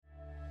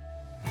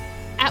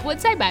At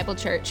Woodside Bible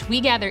Church, we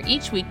gather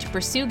each week to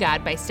pursue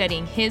God by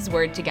studying His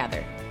Word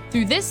together.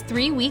 Through this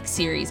 3-week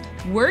series,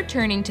 we're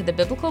turning to the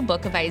biblical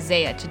book of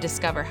Isaiah to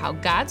discover how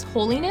God's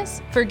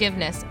holiness,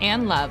 forgiveness,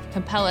 and love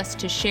compel us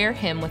to share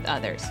Him with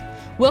others.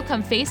 We'll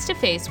come face to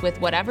face with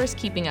whatever's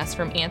keeping us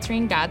from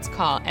answering God's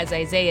call as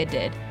Isaiah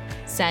did,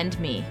 "Send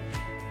me."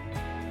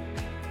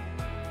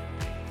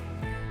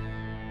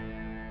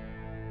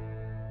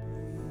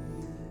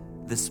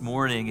 This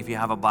morning, if you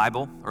have a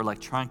Bible or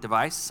electronic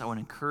device, I want to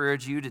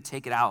encourage you to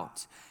take it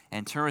out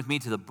and turn with me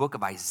to the book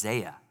of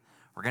Isaiah.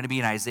 We're going to be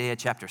in Isaiah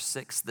chapter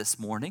 6 this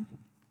morning.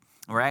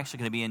 We're actually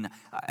going to be in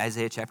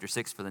Isaiah chapter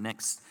 6 for the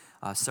next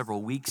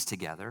several weeks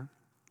together.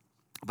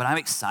 But I'm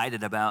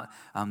excited about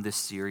this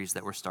series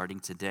that we're starting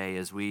today.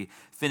 As we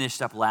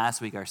finished up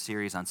last week our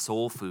series on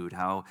soul food,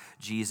 how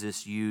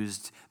Jesus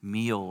used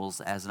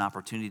meals as an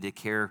opportunity to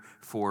care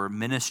for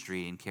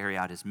ministry and carry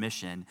out his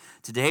mission.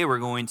 Today we're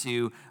going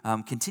to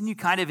continue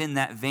kind of in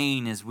that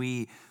vein as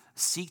we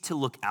seek to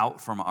look out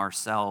from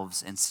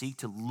ourselves and seek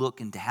to look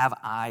and to have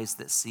eyes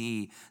that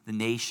see the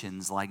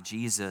nations like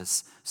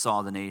Jesus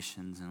saw the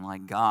nations and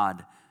like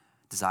God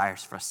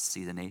desires for us to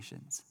see the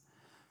nations.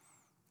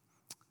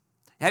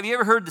 Have you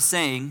ever heard the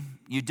saying,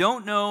 you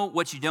don't know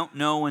what you don't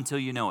know until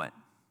you know it?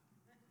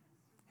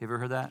 You ever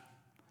heard that?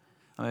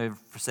 Let me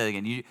say it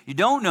again. You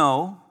don't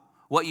know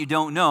what you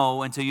don't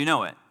know until you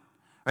know it.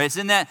 Right? It's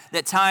in that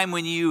time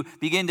when you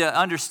begin to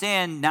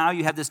understand, now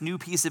you have this new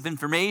piece of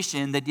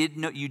information that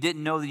you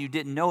didn't know that you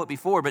didn't know it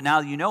before, but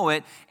now you know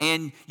it,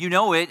 and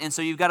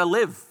so you've got to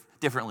live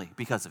differently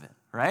because of it,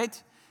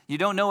 right? You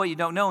don't know what you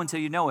don't know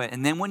until you know it,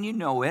 and then when you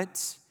know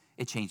it,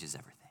 it changes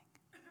everything.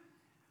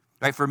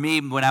 Right, for me,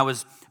 when I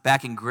was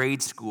back in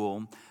grade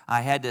school,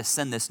 I had to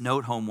send this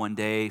note home one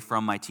day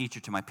from my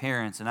teacher to my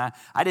parents, and I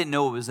didn't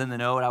know what was in the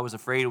note. I was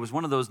afraid. It was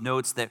one of those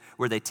notes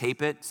where they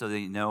tape it so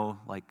they know,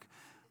 like,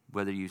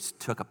 whether you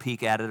took a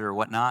peek at it or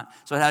whatnot.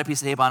 So it had a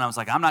piece of tape on, and I was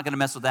like, I'm not going to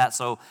mess with that.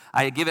 So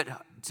I give it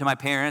to my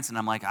parents, and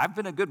I'm like, I've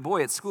been a good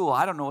boy at school.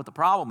 I don't know what the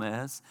problem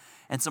is.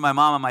 And so my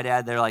mom and my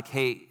dad, they're like,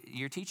 hey,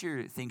 your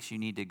teacher thinks you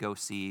need to go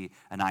see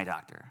an eye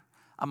doctor.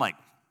 I'm like,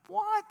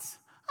 what?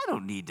 I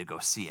don't need to go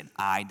see an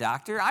eye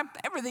doctor.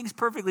 Everything's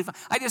perfectly fine.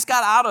 I just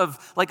got out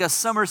of like a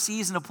summer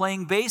season of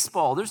playing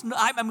baseball.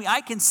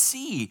 I can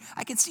see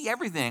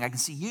everything. I can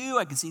see you.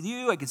 I can see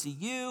you. I can see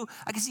you.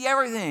 I can see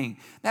everything.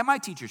 Now my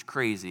teacher's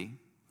crazy.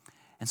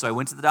 And so I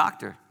went to the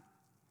doctor.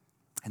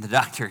 And the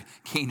doctor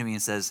came to me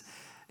and says,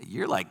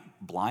 you're like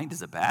blind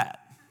as a bat.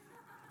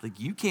 Like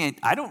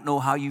I don't know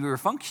how you are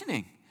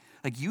functioning.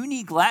 Like you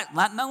need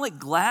not like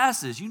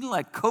glasses, you need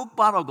like Coke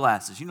bottle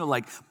glasses,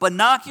 like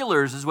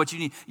binoculars is what you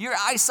need. Your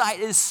eyesight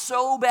is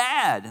so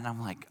bad. And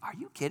I'm like, are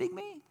you kidding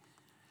me?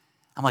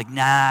 I'm like,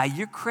 nah,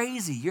 you're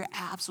crazy. You're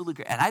absolutely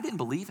crazy. And I didn't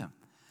believe him.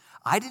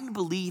 I didn't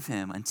believe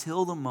him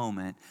until the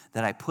moment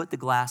that I put the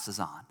glasses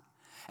on.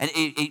 And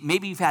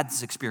maybe you've had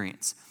this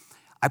experience.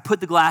 I put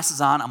the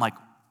glasses on, I'm like,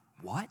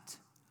 what?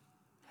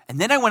 And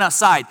then I went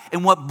outside,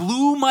 and what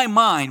blew my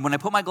mind when I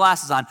put my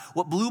glasses on,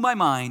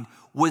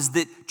 was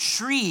that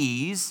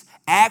trees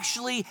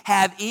actually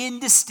have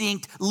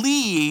indistinct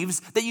leaves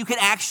that you can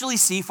actually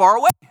see far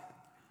away.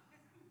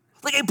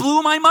 Like, it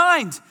blew my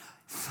mind.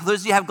 For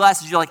those of you who have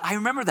glasses, you're like, I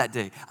remember that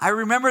day. I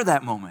remember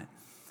that moment.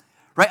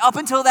 Right? Up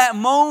until that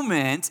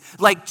moment,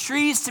 like,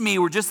 trees to me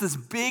were just this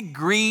big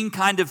green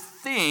kind of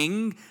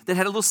thing that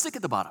had a little stick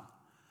at the bottom.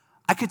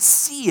 I could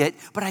see it,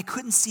 but I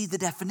couldn't see the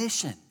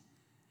definition.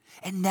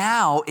 And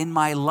now, in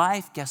my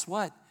life, guess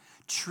what?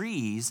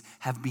 Trees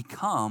have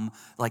become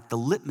like the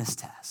litmus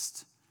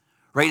test,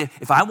 right?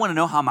 If I want to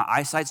know how my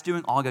eyesight's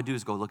doing, all I got to do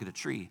is go look at a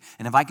tree.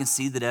 And if I can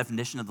see the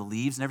definition of the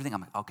leaves and everything,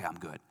 I'm like, okay, I'm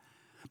good.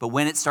 But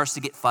when it starts to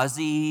get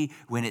fuzzy,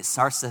 when it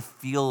starts to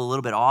feel a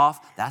little bit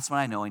off, that's when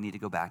I know I need to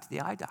go back to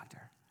the eye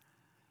doctor.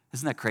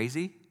 Isn't that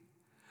crazy?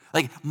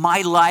 Like,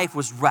 my life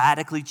was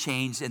radically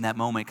changed in that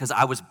moment because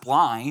I was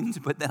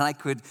blind, but then I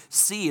could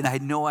see, and I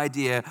had no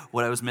idea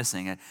what I was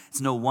missing.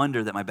 It's no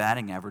wonder that my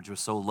batting average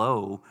was so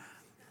low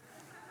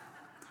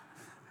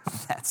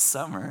that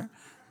summer.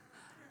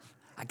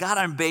 I got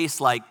on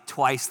base like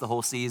twice the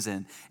whole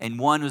season, and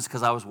one was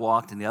because I was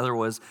walked, and the other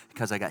was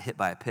because I got hit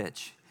by a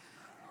pitch.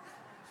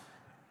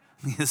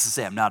 Needless to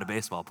say, I'm not a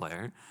baseball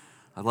player.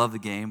 I love the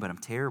game, but I'm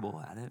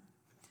terrible at it.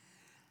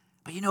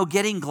 But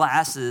getting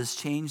glasses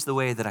changed the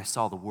way that I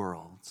saw the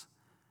world.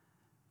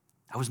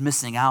 I was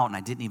missing out, and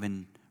I didn't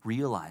even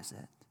realize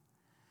it.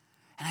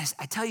 And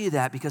I tell you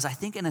that because I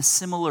think in a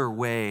similar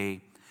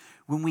way,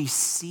 when we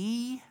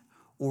see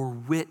or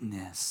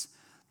witness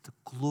the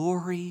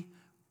glory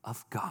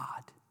of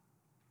God,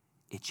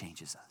 it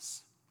changes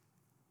us.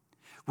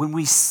 When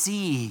we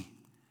see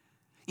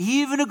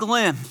even a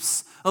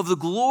glimpse of the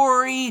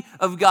glory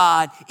of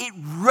God, it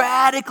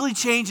radically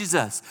changes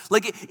us.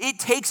 Like it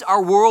takes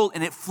our world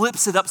and it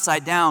flips it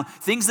upside down.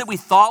 Things that we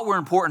thought were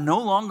important, no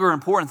longer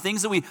important.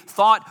 Things that we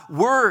thought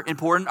were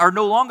important are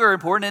no longer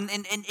important.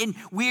 And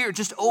we are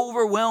just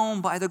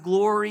overwhelmed by the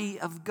glory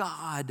of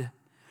God.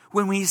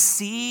 When we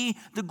see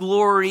the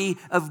glory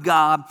of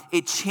God,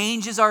 it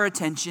changes our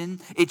attention,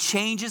 it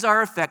changes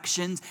our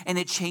affections, and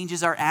it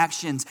changes our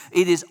actions.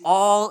 It is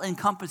all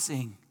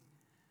encompassing.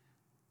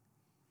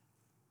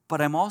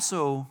 But I'm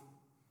also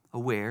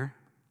aware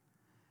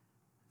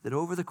that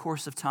over the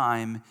course of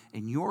time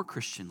in your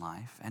Christian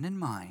life and in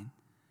mine,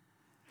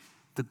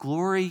 the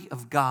glory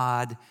of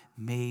God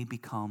may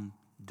become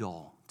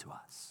dull to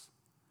us.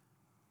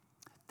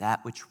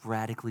 That which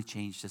radically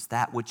changed us,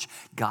 that which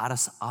got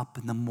us up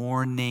in the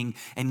morning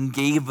and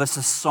gave us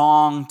a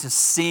song to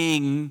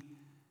sing,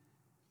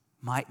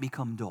 might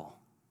become dull.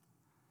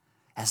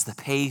 As the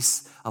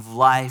pace of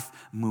life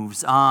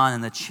moves on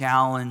and the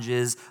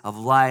challenges of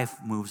life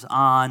moves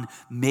on,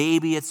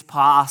 maybe it's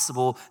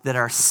possible that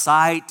our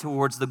sight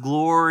towards the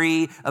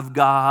glory of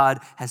God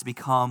has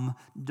become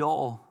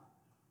dull.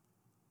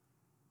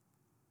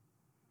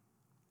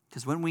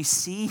 Because when we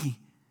see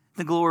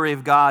the glory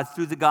of God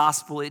through the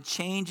gospel, it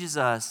changes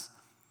us.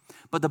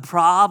 But the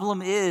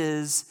problem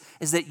is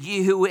that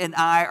you and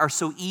I are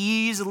so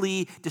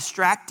easily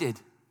distracted.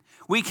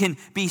 We can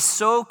be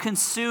so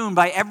consumed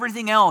by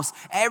everything else.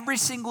 Every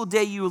single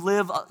day you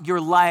live your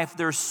life,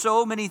 there are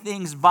so many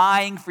things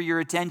vying for your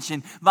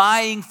attention,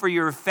 vying for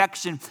your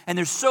affection, and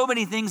there's so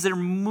many things that are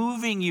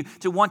moving you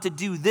to want to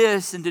do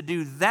this and to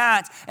do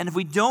that. And if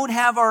we don't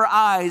have our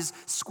eyes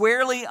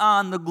squarely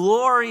on the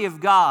glory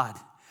of God,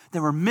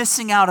 then we're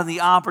missing out on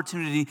the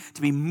opportunity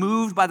to be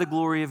moved by the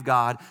glory of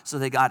God so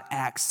that God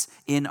acts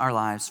in our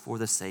lives for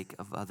the sake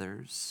of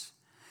others.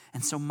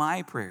 And so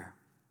my prayer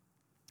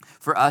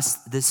for us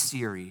this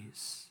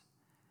series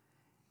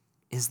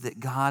is that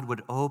God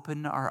would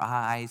open our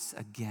eyes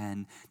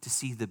again to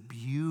see the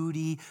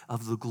beauty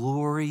of the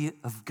glory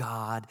of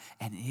God,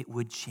 and it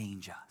would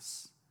change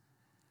us.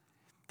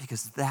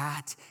 Because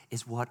that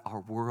is what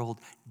our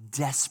world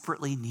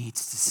desperately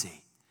needs to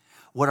see.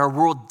 What our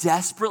world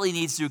desperately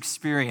needs to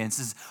experience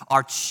is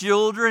our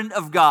children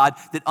of God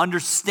that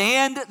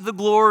understand the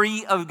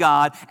glory of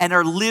God and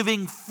are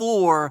living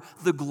for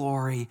the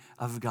glory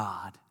of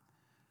God.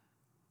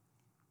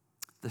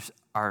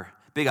 Our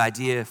big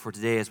idea for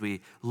today as we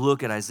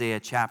look at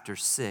Isaiah chapter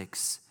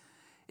 6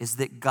 is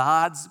that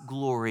God's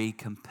glory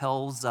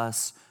compels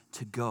us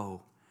to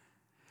go.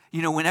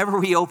 You know, whenever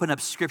we open up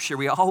Scripture,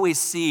 we always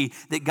see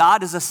that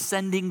God is a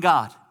sending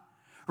God.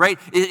 Right?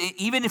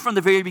 Even from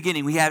the very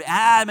beginning, we have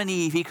Adam and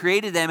Eve. He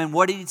created them, and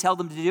what did he tell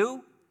them to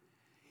do?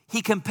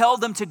 He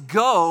compelled them to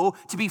go,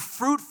 to be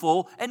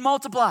fruitful and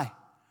multiply.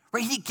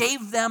 Right? He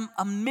gave them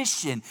a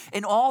mission.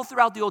 And all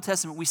throughout the Old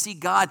Testament, we see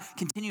God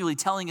continually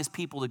telling his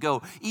people to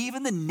go.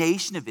 Even the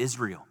nation of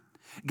Israel.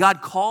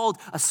 God called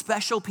a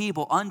special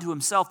people unto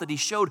himself that he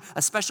showed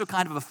a special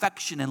kind of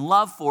affection and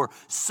love for,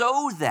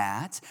 so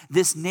that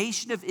this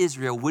nation of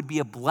Israel would be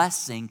a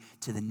blessing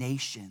to the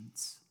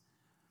nations.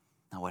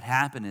 Now what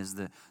happened is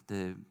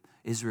the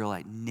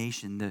Israelite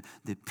nation,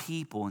 the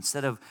people,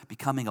 instead of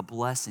becoming a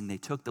blessing, they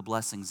took the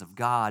blessings of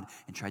God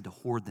and tried to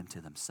hoard them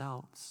to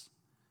themselves.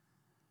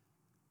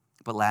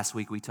 But last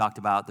week we talked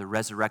about the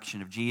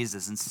resurrection of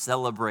Jesus and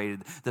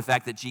celebrated the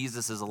fact that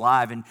Jesus is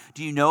alive. And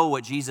do you know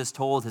what Jesus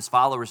told his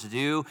followers to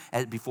do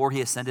before he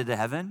ascended to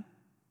heaven?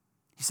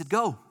 He said,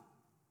 go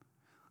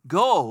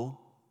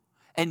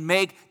and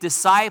make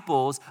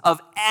disciples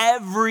of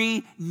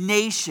every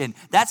nation.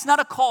 That's not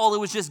a call that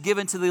was just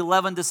given to the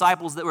 11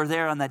 disciples that were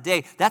there on that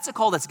day. That's a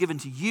call that's given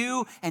to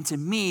you and to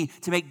me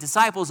to make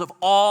disciples of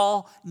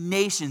all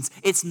nations.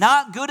 It's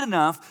not good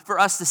enough for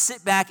us to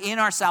sit back in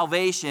our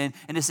salvation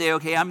and to say,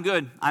 okay, I'm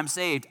good, I'm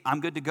saved,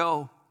 I'm good to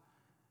go.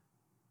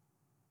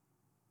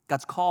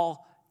 God's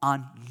call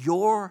on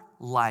your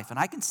life, and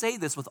I can say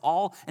this with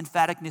all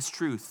emphaticness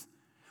truth,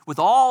 with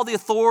all the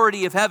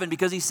authority of heaven,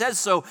 because he says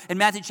so in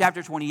Matthew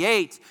chapter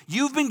 28.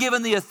 You've been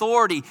given the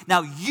authority.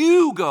 Now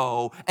you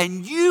go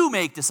and you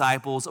make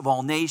disciples of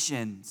all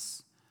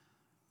nations.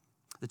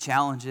 The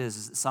challenge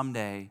is that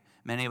someday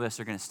many of us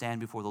are going to stand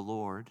before the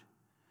Lord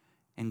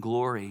in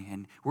glory,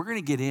 and we're going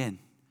to get in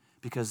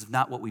because of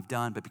not what we've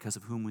done, but because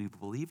of whom we've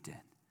believed in.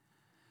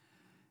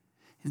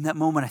 In that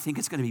moment, I think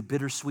it's going to be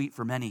bittersweet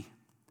for many.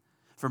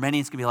 For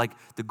many, it's going to be like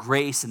the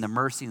grace and the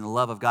mercy and the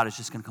love of God is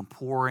just going to come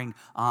pouring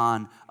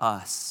on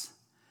us.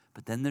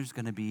 But then there's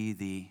going to be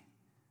the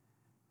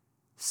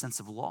sense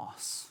of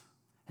loss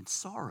and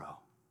sorrow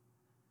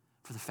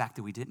for the fact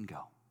that we didn't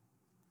go,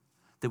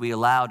 that we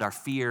allowed our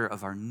fear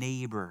of our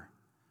neighbor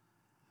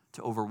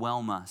to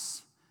overwhelm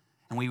us,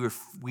 and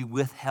we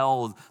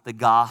withheld the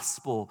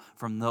gospel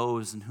from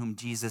those in whom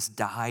Jesus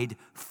died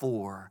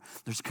for.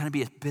 There's going to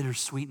be a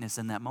bittersweetness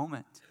in that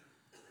moment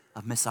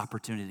of missed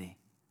opportunity.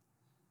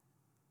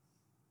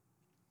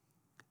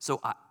 So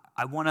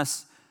I want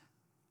us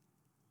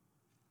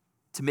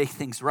to make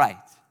things right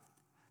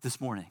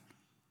this morning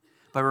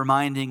by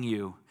reminding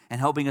you and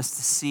helping us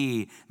to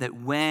see that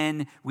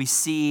when we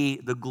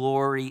see the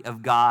glory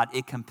of God,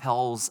 it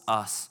compels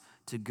us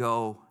to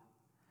go.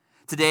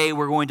 Today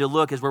we're going to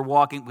look, as we're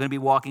going to be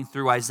walking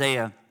through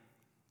Isaiah,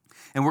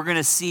 And we're going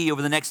to see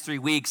over the next 3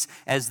 weeks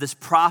as this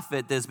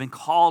prophet that has been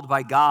called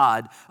by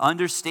God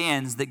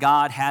understands that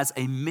God has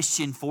a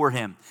mission for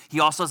him. He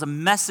also has a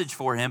message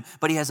for him,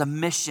 but he has a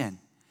mission.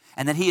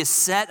 And that he has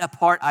set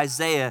apart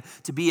Isaiah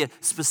to be a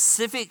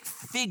specific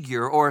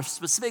figure or a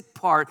specific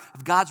part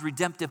of God's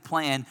redemptive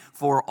plan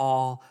for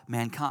all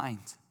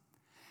mankind.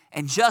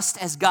 And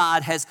just as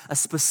God has a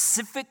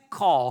specific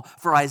call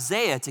for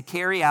Isaiah to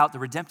carry out the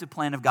redemptive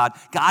plan of God,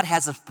 God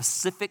has a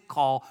specific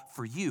call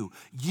for you.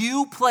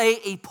 You play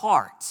a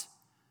part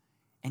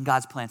in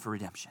God's plan for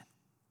redemption.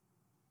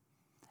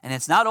 And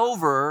it's not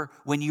over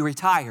when you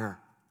retire.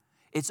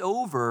 It's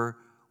over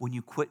when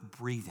you quit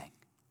breathing.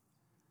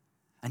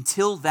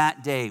 Until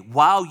that day,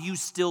 while you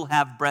still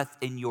have breath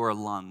in your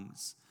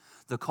lungs,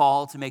 the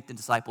call to make the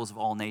disciples of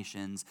all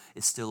nations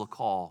is still a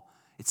call.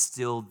 It's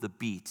still the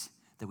beat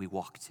that we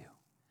walk to.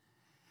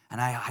 And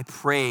I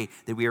pray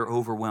that we are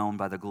overwhelmed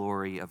by the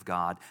glory of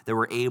God, that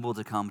we're able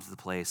to come to the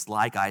place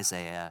like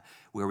Isaiah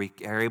where we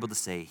are able to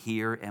say,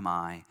 "Here am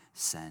I,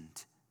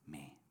 send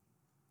me."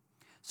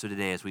 So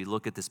today, as we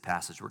look at this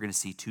passage, we're going to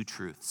see two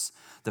truths.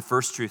 The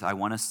first truth I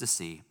want us to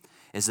see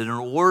is that in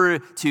order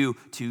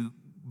to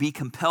be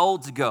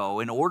compelled to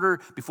go,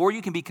 before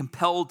you can be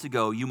compelled to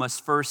go, you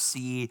must first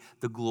see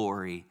the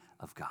glory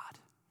of God.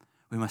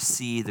 We must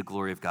see the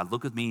glory of God.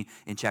 Look with me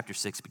in chapter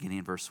 6, beginning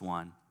in verse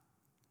 1.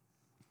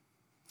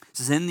 It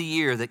says, "In the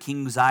year that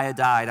King Uzziah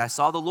died, I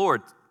saw the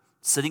Lord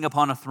sitting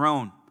upon a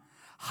throne,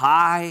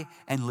 high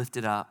and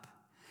lifted up,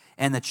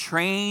 and the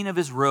train of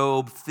his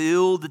robe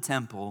filled the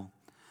temple.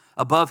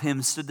 Above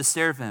him stood the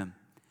seraphim.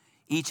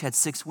 Each had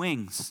 6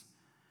 wings.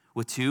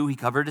 With 2 he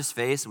covered his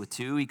face, with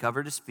 2 he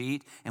covered his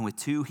feet, and with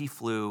 2 he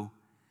flew.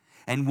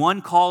 And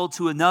one called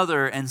to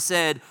another and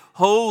said,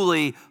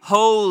 'Holy,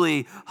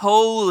 holy,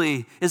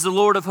 holy is the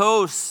Lord of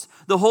hosts.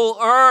 The whole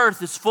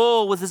earth is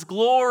full with his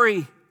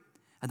glory.'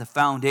 And the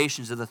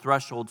foundations of the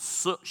threshold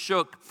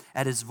shook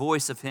at his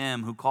voice of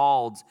him who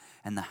called,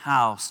 and the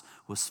house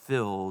was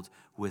filled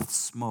with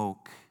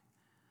smoke."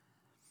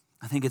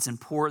 I think it's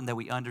important that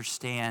we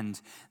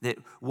understand that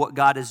what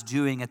God is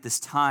doing at this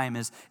time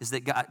is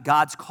that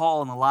God's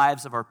call in the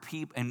lives of our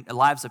people and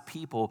lives of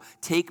people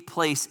take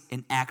place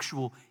in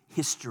actual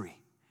history,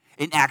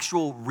 in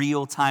actual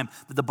real time.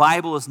 That the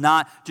Bible is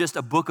not just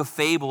a book of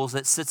fables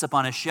that sits up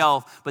on a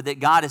shelf, but that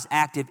God is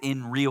active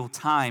in real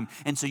time.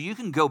 And so you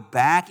can go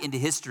back into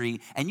history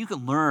and you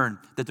can learn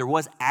that there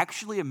was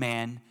actually a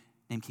man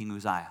named King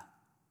Uzziah.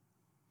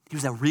 He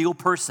was a real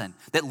person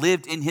that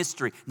lived in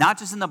history, not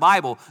just in the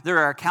Bible. There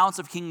are accounts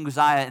of King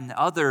Uzziah in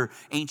other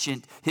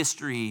ancient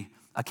history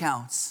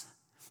accounts.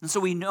 And so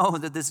we know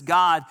that this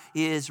God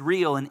is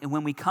real. And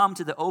when we come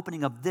to the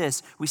opening of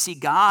this, we see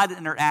God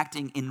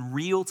interacting in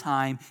real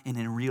time and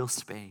in real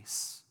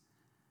space.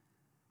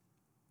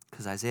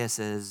 Because Isaiah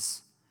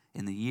says,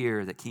 in the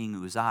year that King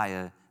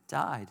Uzziah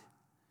died.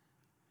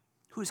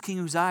 Who is King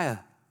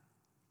Uzziah?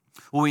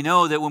 Well, we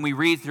know that when we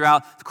read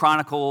throughout the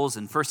Chronicles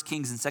and 1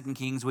 Kings and 2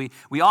 Kings,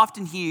 we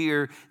often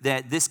hear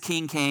that this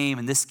king came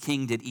and this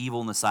king did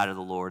evil in the sight of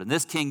the Lord. And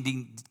this king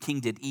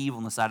did evil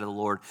in the sight of the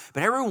Lord.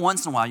 But every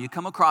once in a while, you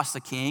come across the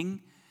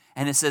king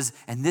and it says,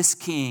 "And this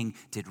king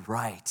did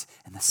right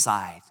in the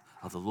sight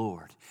of the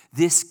Lord."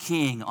 This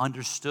king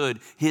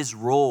understood his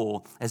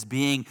role as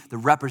being the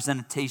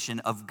representation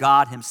of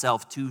God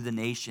himself to the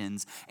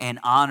nations and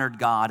honored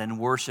God and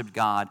worshiped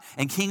God.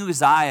 And King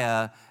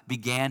Uzziah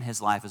began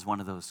his life as one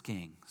of those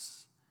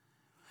kings,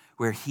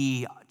 where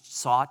he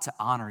sought to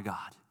honor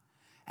God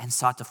and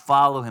sought to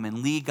follow him and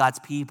lead God's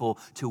people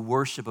to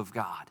worship of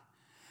God.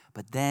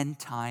 But then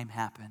time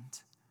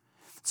happened.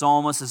 It's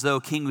almost as though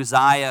King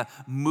Uzziah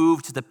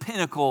moved to the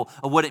pinnacle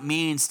of what it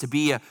means to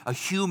be a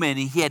human.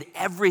 He had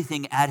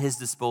everything at his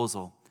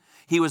disposal.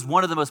 He was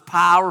one of the most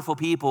powerful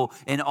people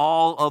in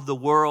all of the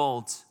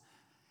world.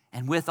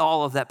 And with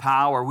all of that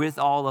power, with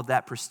all of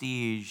that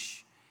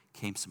prestige,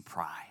 came some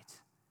pride.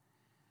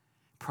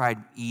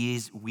 Pride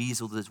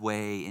weaseled his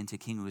way into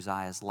King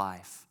Uzziah's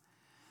life.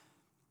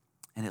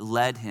 And it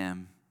led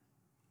him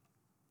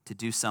to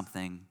do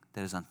something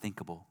that is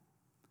unthinkable.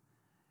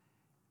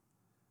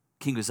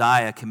 King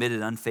Uzziah committed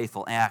an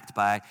unfaithful act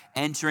by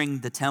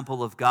entering the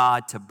temple of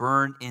God to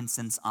burn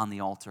incense on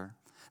the altar.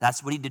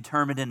 That's what he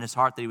determined in his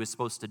heart that he was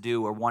supposed to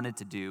do or wanted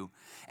to do.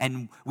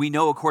 And we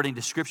know according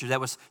to Scripture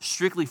that was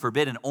strictly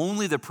forbidden.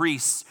 Only the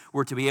priests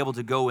were to be able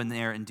to go in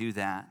there and do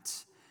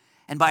that.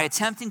 And by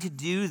attempting to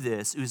do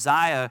this,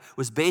 Uzziah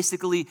was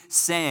basically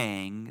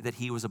saying that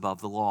he was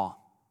above the law.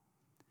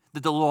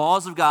 That the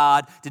laws of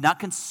God did not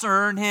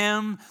concern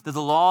him, that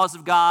the laws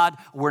of God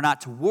were not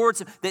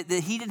towards him, that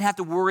he didn't have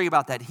to worry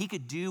about that. He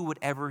could do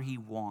whatever he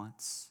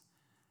wants.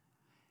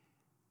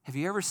 Have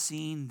you ever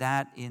seen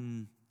that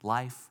in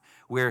life?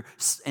 Where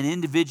an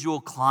individual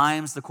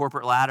climbs the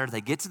corporate ladder, they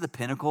get to the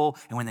pinnacle,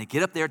 and when they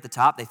get up there at the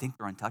top, they think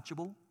they're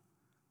untouchable?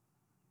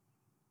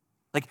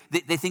 Like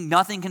they think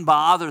nothing can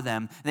bother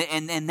them.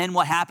 And then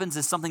what happens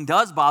is something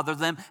does bother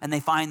them, and they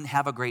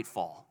have a great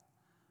fall.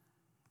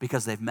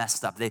 Because they've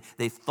messed up.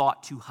 They've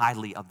thought too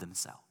highly of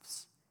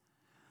themselves.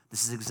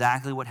 This is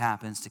exactly what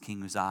happens to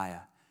King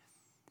Uzziah.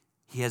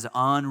 He has an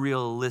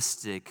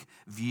unrealistic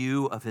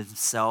view of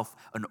himself,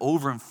 an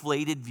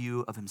overinflated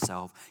view of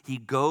himself. He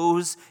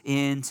goes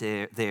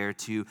into there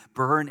to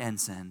burn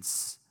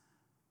incense,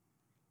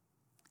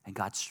 and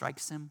God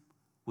strikes him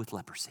with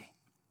leprosy,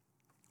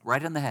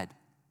 right on the head.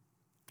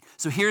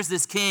 So here's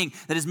this king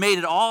that has made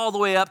it all the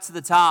way up to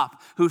the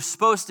top, who's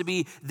supposed to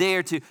be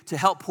there to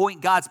help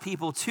point God's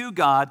people to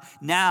God,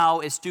 now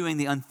is doing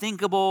the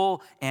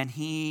unthinkable, and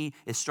he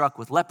is struck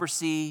with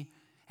leprosy.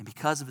 And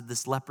because of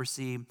this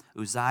leprosy,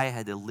 Uzziah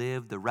had to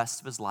live the rest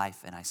of his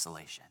life in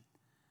isolation,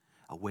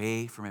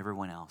 away from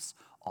everyone else,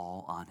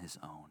 all on his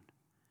own.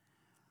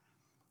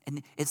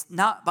 And it's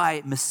not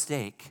by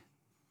mistake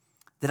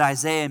that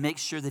Isaiah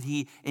makes sure that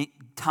he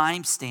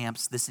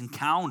timestamps this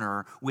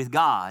encounter with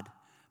God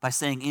by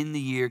saying, in the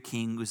year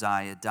King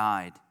Uzziah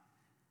died.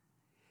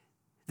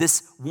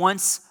 This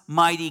once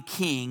mighty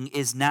king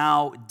is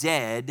now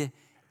dead,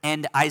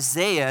 and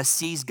Isaiah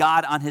sees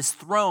God on his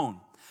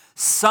throne.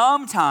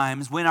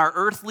 Sometimes when our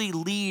earthly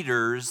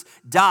leaders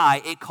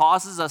die, it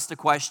causes us to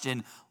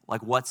question,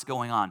 like, what's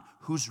going on?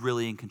 Who's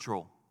really in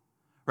control?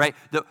 Right?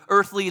 The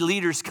earthly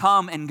leaders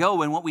come and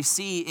go, and what we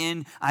see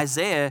in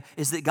Isaiah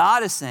is that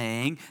God is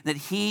saying that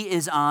he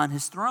is on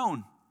his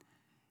throne,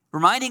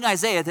 reminding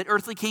Isaiah that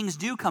earthly kings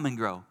do come and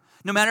grow.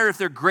 No matter if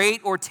they're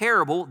great or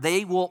terrible,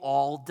 they will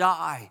all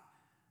die.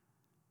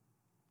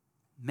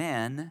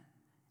 Men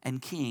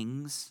and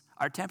kings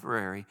are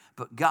temporary,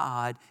 but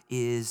God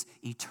is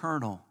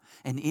eternal.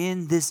 And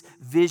in this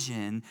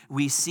vision,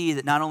 we see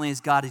that not only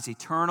is God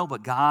eternal,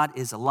 but God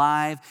is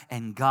alive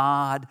and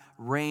God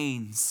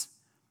reigns.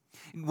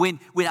 When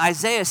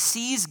Isaiah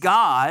sees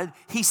God,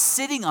 he's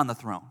sitting on the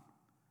throne.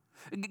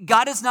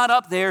 God is not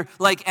up there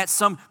like at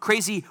some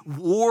crazy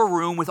war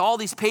room with all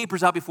these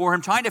papers out before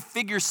him, trying to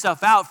figure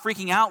stuff out,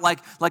 freaking out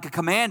like a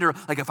commander.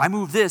 Like, if I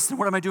move this, then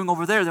what am I doing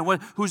over there? Then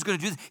who's going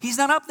to do this? He's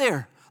not up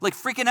there like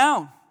freaking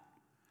out.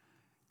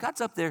 God's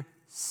up there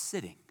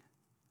sitting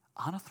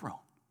on a throne.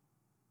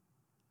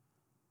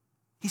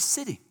 He's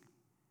sitting.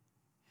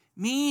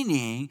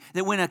 Meaning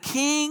that when a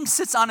king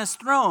sits on his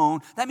throne,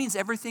 that means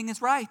everything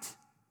is right.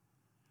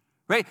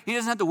 Right? He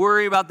doesn't have to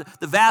worry about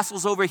the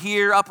vassals over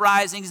here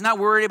uprising. He's not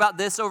worried about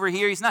this over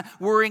here. He's not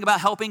worrying about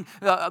helping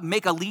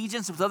make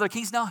allegiance with other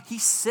kings. No,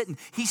 he's sitting.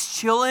 He's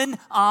chilling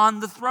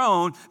on the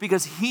throne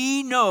because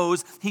he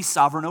knows he's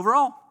sovereign over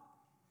all.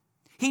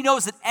 He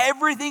knows that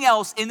everything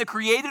else in the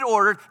created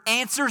order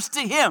answers to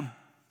him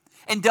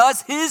and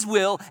does his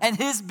will and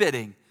his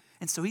bidding.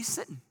 And so he's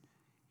sitting.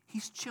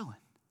 He's chilling.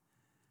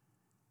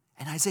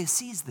 And Isaiah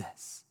sees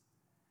this.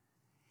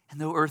 And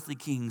though earthly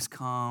kings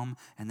come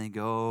and they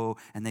go,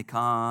 and they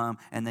come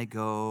and they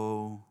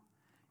go,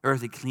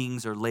 earthly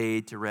kings are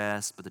laid to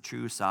rest, but the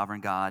true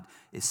sovereign God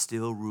is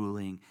still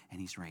ruling and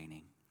he's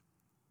reigning.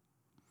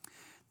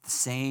 The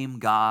same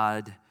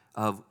God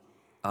of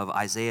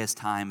Isaiah's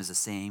time is the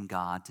same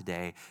God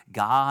today.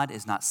 God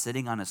is not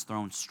sitting on his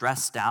throne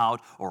stressed out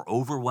or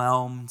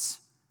overwhelmed.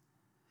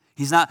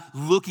 He's not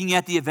looking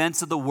at the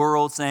events of the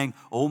world saying,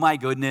 oh my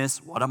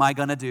goodness, what am I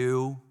going to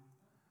do?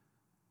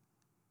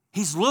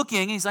 He's looking,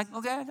 and he's like,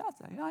 okay,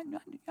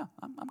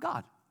 I'm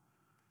God.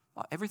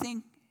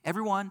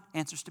 Everyone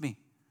answers to me.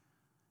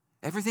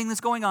 Everything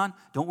that's going on,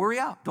 don't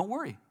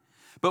worry.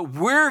 But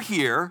we're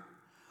here,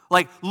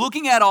 like,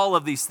 looking at all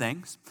of these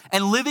things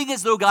and living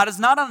as though God is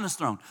not on his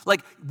throne.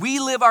 Like, we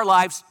live our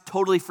lives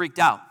totally freaked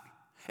out.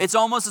 It's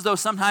almost as though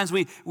sometimes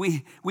we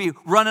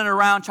running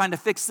around trying to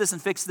fix this,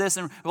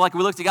 and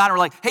we look to God and we're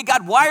like, hey,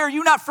 God, why are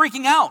you not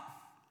freaking out?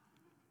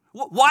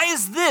 Why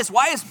is this?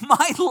 Why is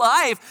my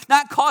life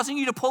not causing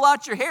you to pull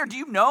out your hair? Do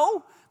you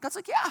know? God's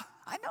like, yeah,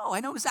 I know. I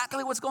know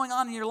exactly what's going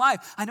on in your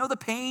life. I know the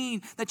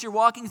pain that you're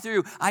walking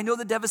through. I know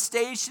the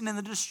devastation and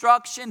the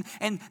destruction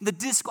and the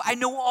discord. I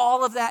know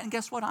all of that. And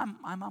guess what? I'm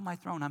on my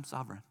throne. I'm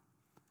sovereign.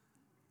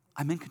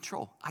 I'm in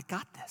control. I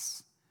got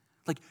this.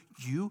 Like,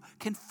 you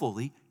can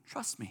fully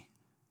trust me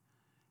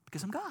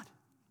because I'm God.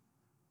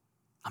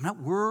 I'm not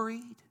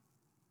worried.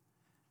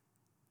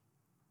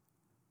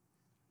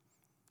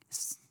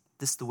 Is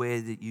this the way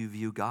that you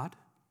view God?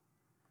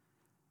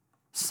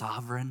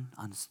 Sovereign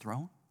on his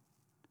throne?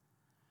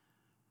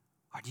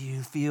 Or do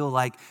you feel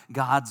like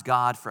God's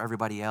God for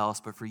everybody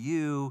else, but for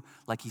you,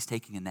 like he's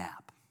taking a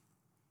nap?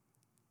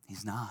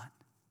 He's not.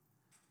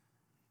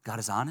 God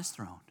is on his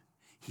throne.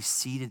 He's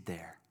seated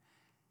there,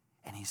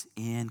 and he's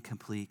in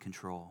complete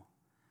control.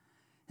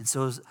 And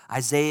so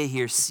Isaiah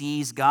here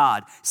sees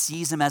God,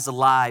 sees him as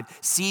alive,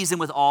 sees him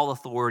with all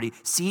authority,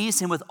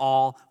 sees him with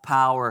all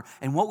power.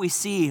 And what we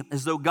see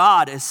is though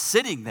God is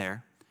sitting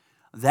there,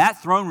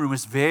 that throne room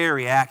is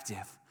very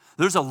active.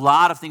 There's a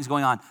lot of things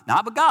going on.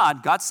 Not but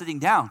God's sitting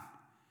down.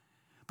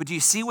 But do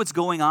you see what's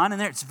going on in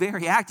there? It's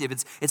very active.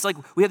 It's like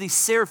we have these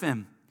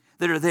seraphim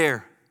that are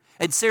there.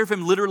 And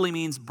seraphim literally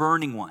means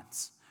burning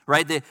ones.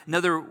 Right?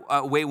 Another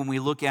way when we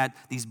look at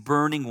these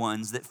burning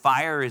ones, that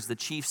fire is the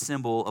chief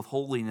symbol of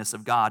holiness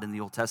of God in the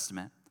Old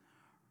Testament.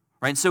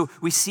 Right? And so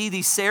we see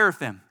these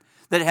seraphim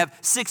that have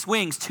 6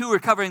 wings. 2 are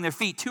covering their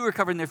feet, 2 are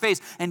covering their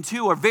face, and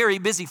 2 are very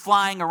busy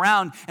flying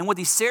around. And what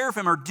these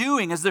seraphim are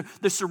doing as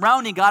they're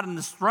surrounding God on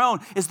this throne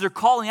is they're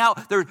calling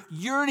out, they're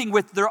yearning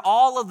with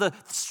all of the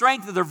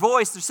strength of their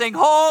voice. They're saying,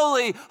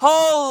 holy,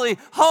 holy,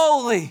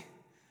 holy.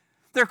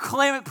 They're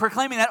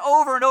proclaiming that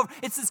over and over.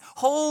 It's this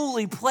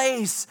holy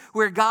place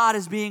where God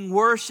is being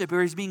worshiped,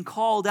 where he's being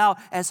called out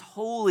as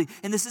holy.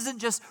 And this isn't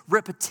just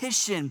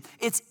repetition,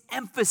 it's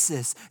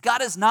emphasis.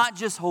 God is not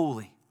just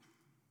holy.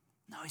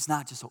 No, he's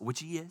not just holy,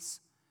 which he is.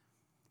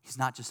 He's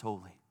not just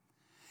holy.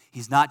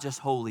 He's not just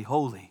holy,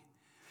 holy.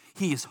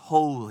 He is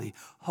holy,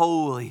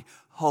 holy,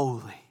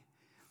 holy.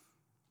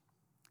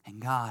 And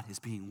God is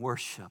being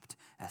worshiped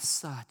as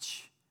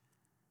such.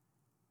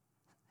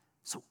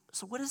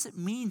 So what does it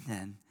mean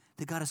then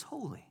that God is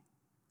holy?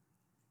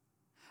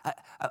 I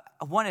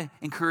want to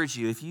encourage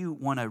you, if you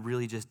want to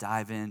really just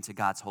dive into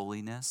God's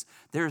holiness,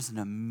 there's an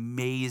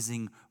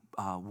amazing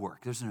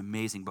work. There's an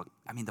amazing book.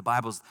 I mean, the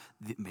Bible's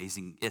the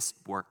amazingest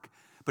work.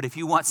 But if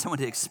you want someone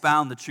to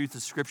expound the truth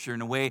of Scripture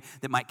in a way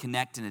that might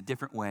connect in a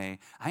different way,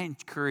 I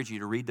encourage you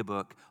to read the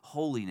book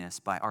Holiness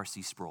by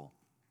R.C. Sproul.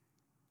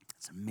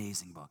 It's an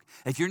amazing book.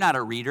 If you're not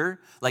a reader,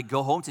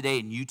 go home today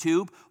and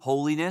YouTube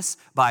Holiness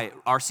by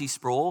R.C.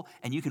 Sproul,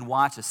 and you can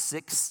watch a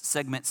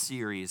 6-segment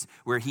series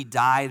where he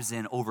dives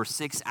in over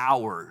 6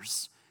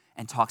 hours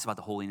and talks about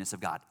the holiness of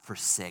God for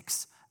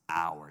 6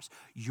 hours.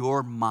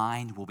 Your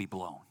mind will be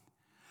blown.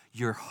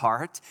 Your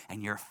heart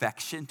and your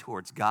affection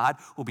towards God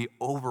will be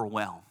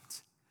overwhelmed.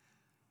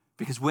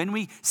 Because when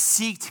we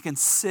seek to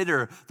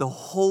consider the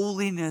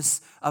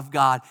holiness of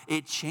God,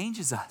 it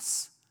changes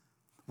us.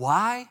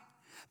 Why?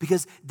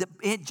 Because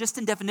just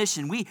in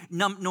definition, we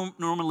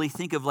normally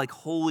think of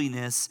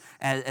holiness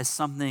as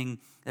something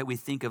that we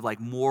think of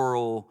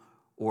moral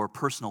or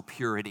personal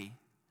purity.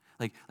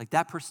 Like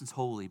that person's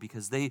holy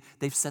because they've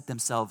set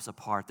themselves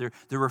apart.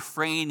 They're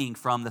refraining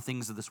from the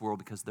things of this world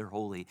because they're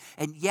holy.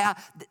 And yeah,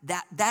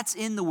 that's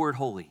in the word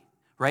holy,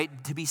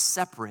 right? To be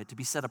separate, to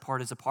be set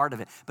apart is a part of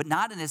it, but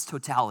not in its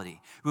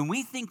totality. When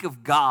we think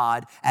of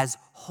God as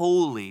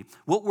holy,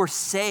 what we're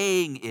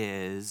saying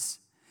is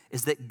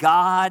that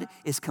God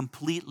is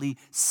completely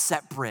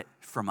separate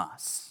from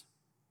us.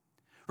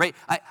 Right?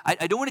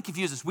 I don't want to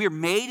confuse this. We are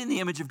made in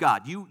the image of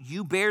God.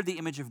 You bear the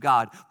image of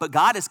God, but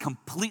God is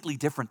completely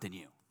different than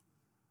you.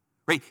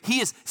 Right? He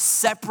is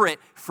separate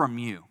from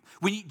you.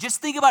 When you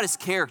just think about his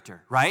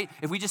character, right?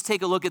 If we just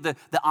take a look at the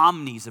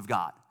omnis of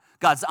God,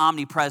 God's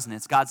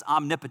omnipresence, God's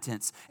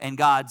omnipotence, and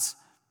God's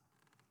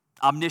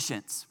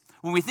omniscience.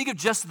 When we think of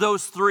just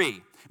those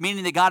 3,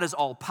 meaning that God is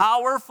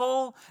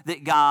all-powerful,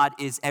 that God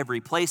is every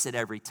place at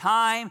every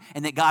time,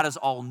 and that God is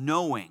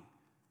all-knowing.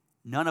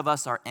 None of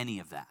us are any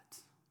of that.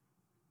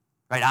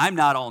 Right? I'm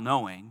not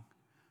all-knowing.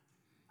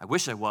 I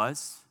wish I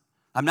was.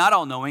 I'm not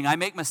all-knowing. I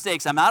make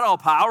mistakes. I'm not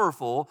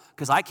all-powerful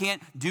because I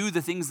can't do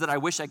the things that I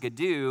wish I could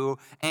do,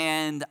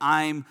 and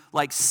I'm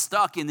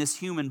stuck in this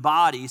human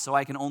body, so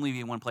I can only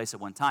be in one place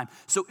at one time.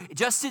 So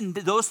just in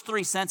those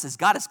 3 senses,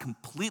 God is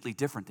completely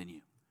different than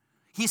you.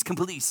 He's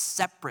completely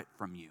separate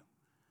from you.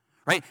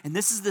 Right? And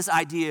this is this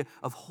idea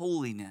of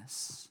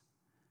holiness.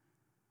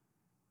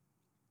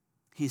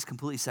 He is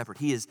completely separate.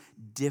 He is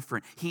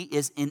different. He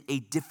is in a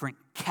different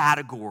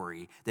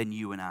category than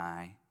you and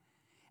I.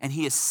 And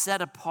he is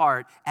set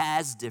apart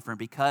as different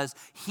because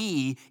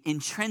he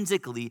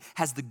intrinsically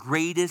has the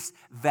greatest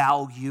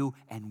value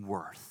and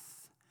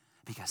worth.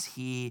 Because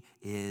he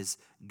is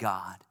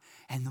God.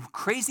 And the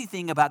crazy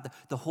thing about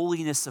the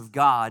holiness of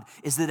God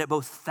is that it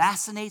both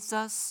fascinates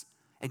us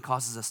and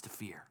causes us to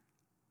fear.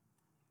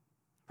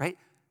 Right?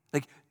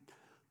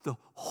 The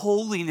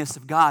holiness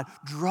of God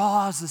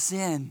draws us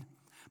in,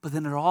 but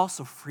then it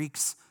also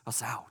freaks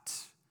us out.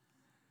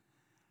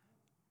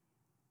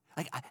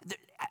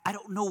 I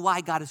don't know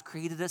why God has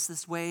created us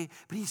this way,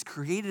 but he's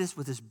created us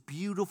with this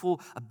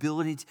beautiful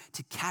ability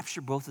to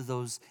capture both of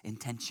those in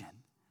tension.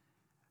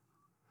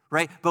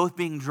 Right? Both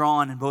being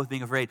drawn and both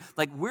being afraid.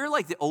 We're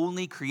the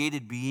only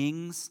created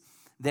beings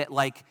that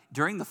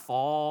during the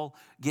fall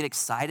get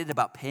excited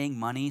about paying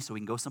money so we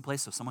can go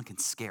someplace so someone can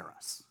scare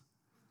us.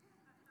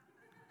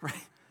 Right?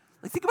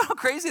 Think about how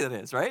crazy that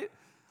is, right?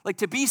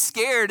 To be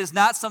scared is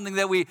not something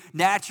that we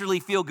naturally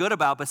feel good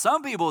about, but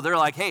some people, they're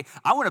like, hey,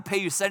 I want to pay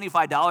you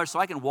 $75 so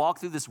I can walk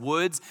through this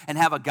woods and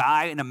have a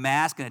guy in a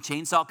mask and a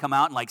chainsaw come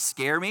out and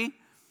scare me.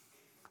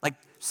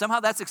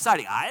 Somehow that's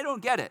exciting. I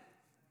don't get it.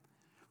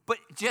 But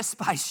just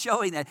by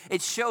showing that,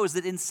 it shows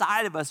that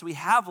inside of us we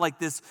have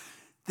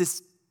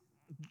this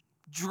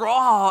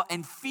draw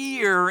and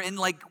fear, and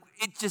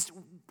it just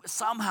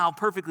somehow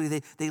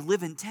perfectly they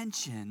live in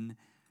tension.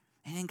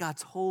 And in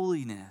God's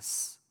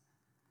holiness,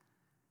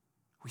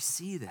 we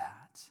see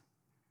that.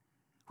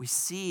 We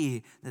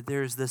see that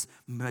there's this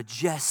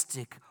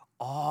majestic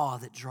awe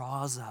that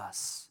draws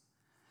us.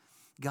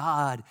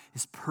 God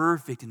is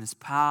perfect in his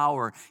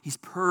power. He's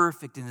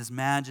perfect in his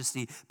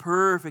majesty,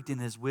 perfect in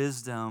his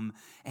wisdom.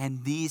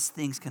 And these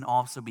things can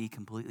also be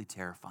completely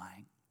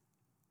terrifying.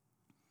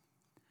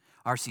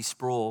 R.C.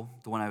 Sproul,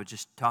 the one I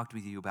just talked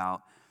with you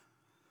about,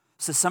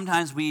 So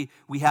sometimes we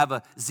have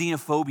a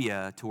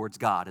xenophobia towards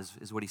God,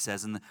 is what he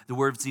says. And the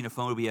word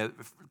xenophobia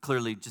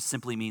clearly just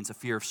simply means a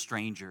fear of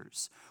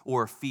strangers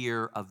or a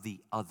fear of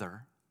the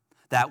other.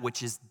 That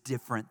which is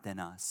different than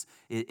us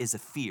is a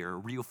fear, a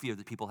real fear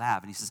that people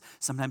have. And he says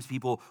sometimes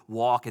people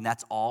walk and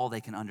that's all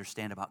they can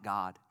understand about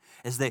God.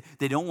 As they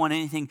don't want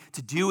anything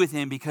to do with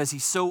him because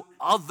he's so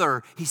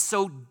other, he's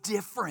so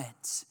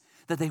different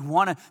that they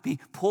want to be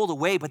pulled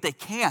away, but they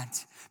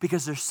can't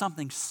because there's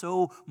something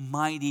so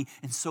mighty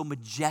and so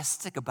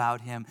majestic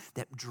about him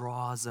that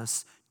draws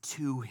us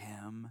to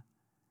him.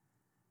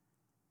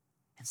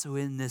 And so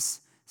in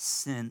this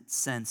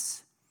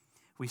sense,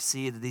 we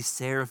see that these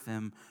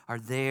seraphim are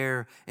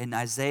there, and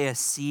Isaiah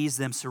sees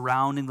them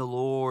surrounding the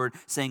Lord,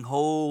 saying,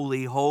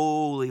 "Holy,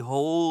 holy,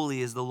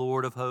 holy is the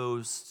Lord of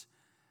hosts."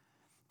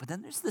 But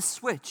then there's this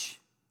switch.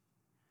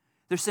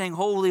 They're saying,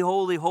 "Holy,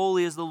 holy,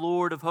 holy is the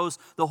Lord of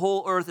hosts. The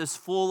whole earth is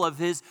full of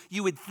his."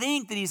 You would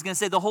think that he's going to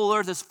say the whole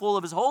earth is full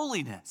of his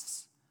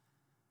holiness.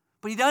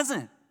 But he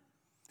doesn't.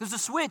 There's a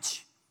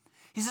switch.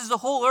 He says the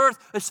whole earth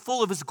is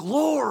full of his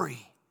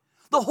glory.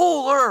 The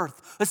whole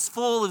earth is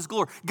full of his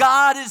glory.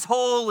 God is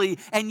holy,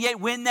 and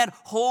yet when that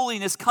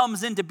holiness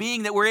comes into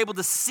being, that we're able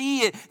to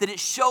see it, that it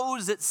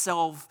shows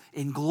itself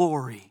in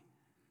glory.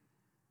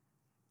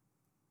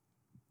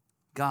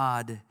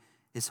 God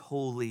is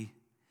holy,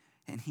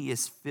 and he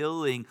is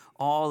filling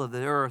all of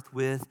the earth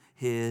with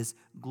his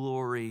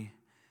glory.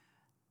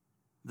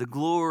 The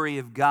glory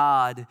of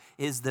God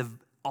is the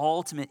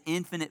ultimate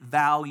infinite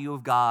value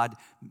of God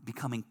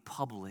becoming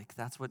public.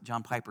 That's what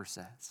John Piper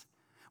says.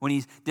 When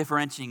he's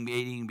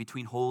differentiating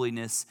between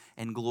holiness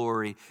and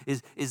glory,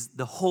 is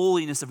the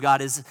holiness of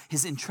God, is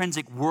his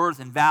intrinsic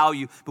worth and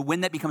value. But when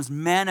that becomes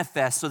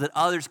manifest so that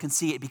others can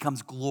see it, it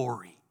becomes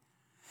glory.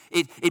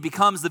 It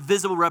becomes the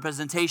visible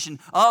representation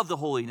of the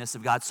holiness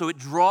of God. So it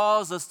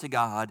draws us to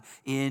God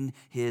in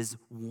his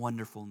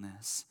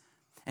wonderfulness.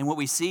 And what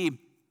we see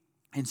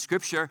in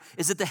Scripture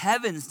is that the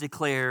heavens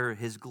declare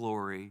his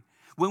glory.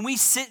 When we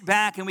sit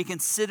back and we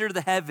consider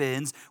the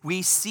heavens,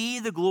 we see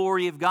the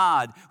glory of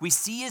God. We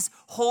see his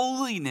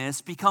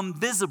holiness become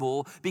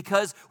visible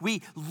because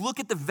we look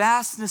at the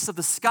vastness of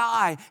the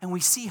sky and we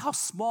see how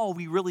small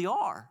we really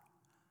are.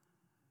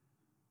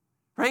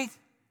 Right?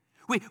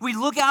 We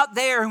look out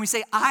there and we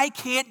say, I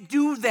can't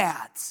do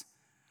that.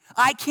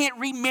 I can't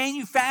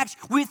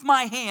remanufacture with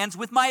my hands,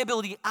 with my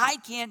ability. I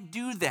can't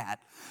do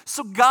that.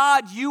 So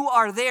God, you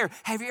are there.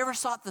 Have you ever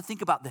sought to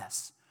think about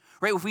this?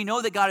 Right? If we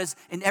know that God is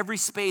in every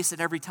space at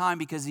every time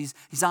because he's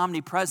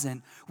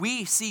omnipresent,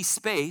 we see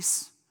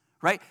space,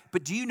 right?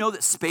 But do you know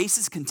that space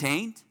is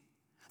contained?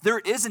 There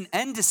is an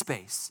end to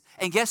space.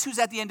 And guess who's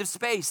at the end of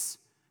space?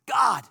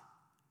 God.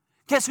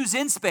 Guess who's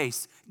in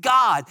space?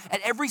 God.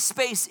 At every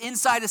space,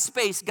 inside of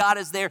space, God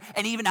is there.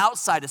 And even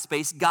outside of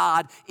space,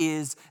 God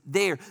is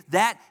there.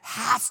 That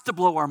has to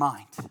blow our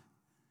mind.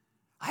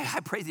 I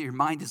pray that your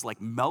mind is like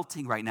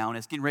melting right now and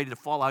it's getting ready to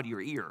fall out of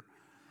your ear.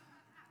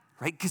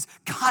 Right? Because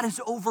God is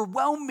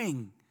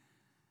overwhelming.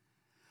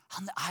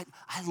 I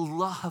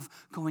love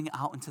going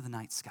out into the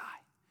night sky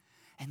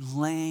and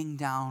laying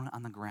down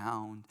on the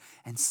ground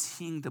and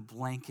seeing the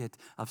blanket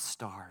of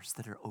stars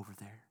that are over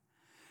there.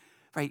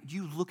 Right?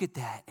 You look at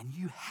that and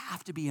you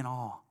have to be in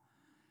awe.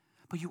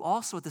 But you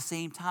also at the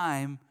same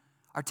time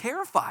are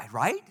terrified,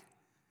 right?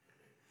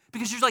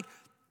 Because you're like,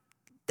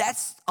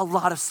 that's a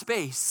lot of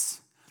space.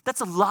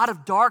 That's a lot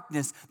of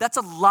darkness. That's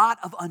a lot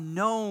of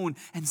unknown.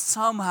 And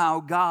somehow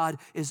God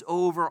is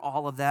over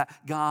all of that.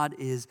 God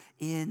is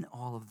in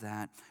all of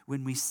that.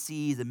 When we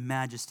see the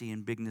majesty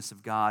and bigness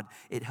of God,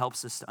 it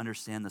helps us to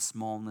understand the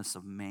smallness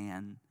of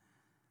man.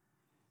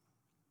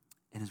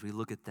 And as we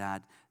look at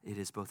that, it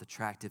is both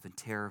attractive and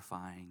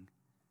terrifying.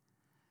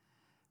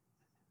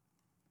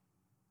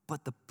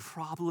 But the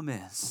problem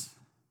is,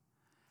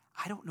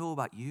 I don't know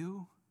about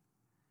you,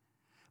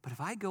 but if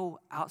I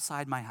go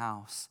outside my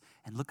house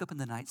and look up in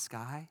the night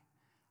sky,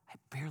 I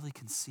barely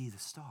can see the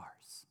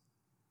stars.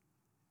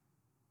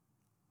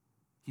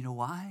 You know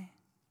why?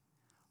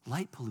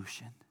 Light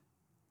pollution.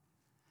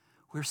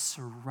 We're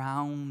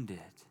surrounded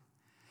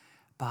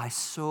by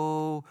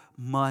so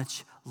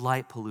much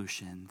light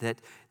pollution that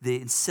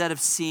instead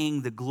of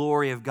seeing the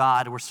glory of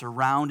God, we're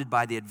surrounded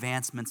by the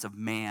advancements of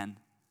man.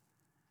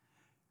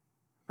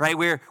 Right,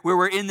 where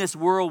we're in this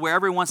world where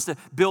everyone wants to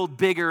build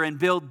bigger and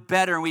build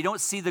better, and we don't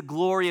see the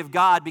glory of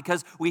God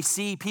because we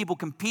see people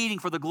competing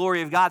for the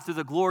glory of God through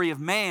the glory of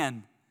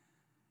man.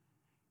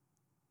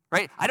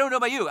 Right? I don't know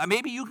about you.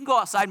 Maybe you can go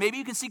outside, maybe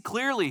you can see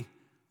clearly.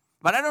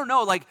 But I don't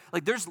know, like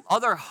there's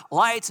other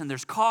lights and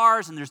there's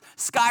cars and there's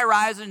sky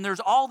rises and there's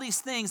all these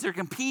things that are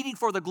competing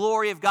for the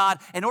glory of God.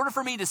 In order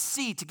for me to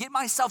see, to get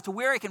myself to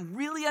where I can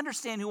really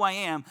understand who I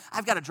am,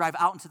 I've got to drive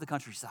out into the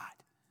countryside.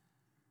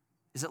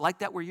 Is it like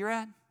that where you're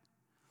at?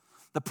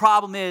 The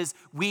problem is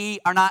we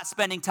are not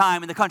spending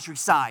time in the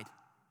countryside.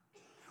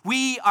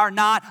 We are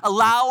not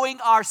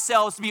allowing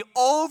ourselves to be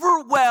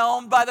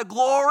overwhelmed by the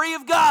glory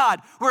of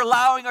God. We're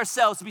allowing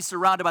ourselves to be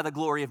surrounded by the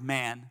glory of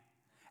man.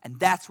 And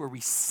that's where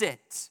we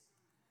sit.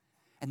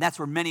 And that's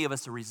where many of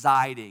us are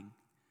residing.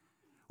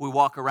 We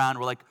walk around,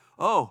 we're like,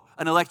 Oh,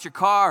 an electric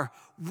car.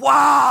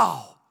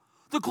 Wow,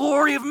 the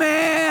glory of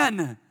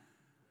man.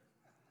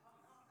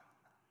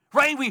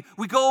 Right?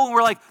 We go and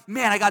we're like,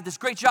 man, I got this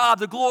great job,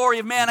 the glory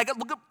of man.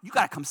 You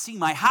got to come see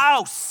my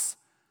house.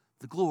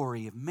 The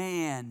glory of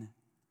man.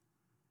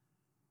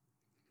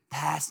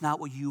 That's not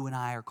what you and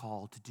I are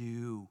called to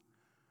do.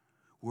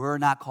 We're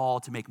not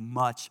called to make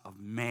much of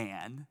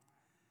man.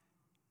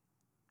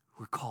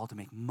 We're called to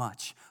make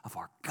much of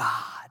our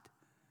God,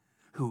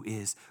 who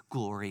is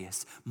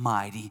glorious,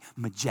 mighty,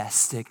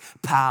 majestic,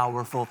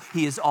 powerful.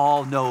 He is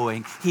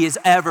all-knowing. He is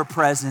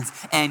ever-present,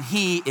 and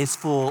he is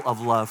full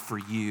of love for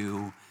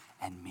you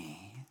and me.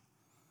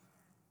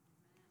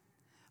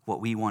 What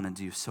we want to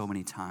do so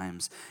many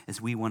times is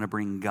we want to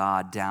bring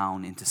God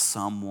down into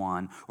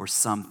someone or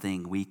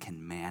something we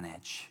can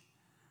manage.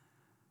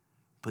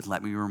 But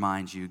let me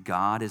remind you,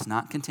 God is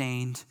not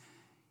contained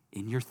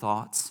in your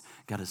thoughts.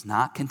 God is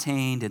not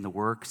contained in the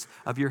works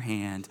of your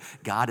hand.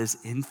 God is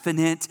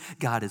infinite.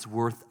 God is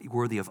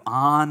worthy of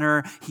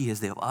honor. He is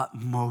the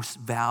utmost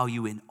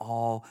value in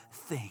all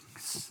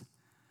things.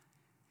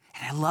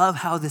 And I love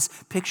how this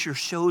picture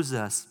shows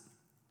us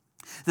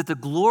that the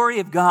glory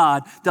of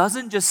God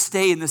doesn't just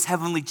stay in this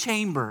heavenly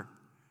chamber.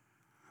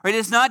 Right?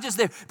 It's not just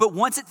there, but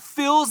once it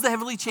fills the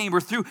heavenly chamber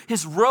through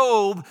his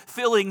robe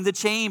filling the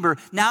chamber,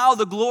 now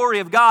the glory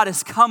of God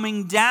is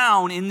coming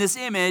down in this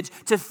image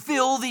to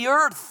fill the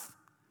earth,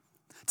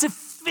 to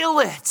fill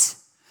it,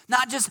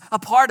 not just a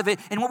part of it.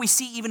 And what we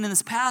see even in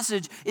this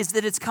passage is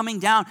that it's coming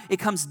down. It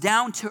comes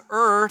down to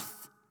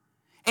earth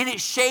and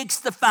it shakes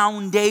the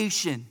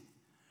foundation.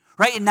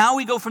 Right? And now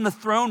we go from the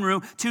throne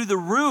room to the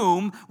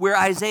room where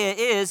Isaiah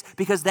is,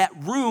 because that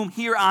room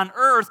here on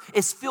earth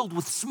is filled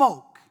with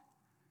smoke.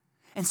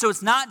 And so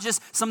it's not just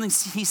something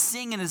he's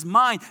seeing in his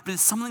mind, but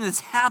it's something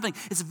that's happening.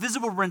 It's a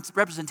visible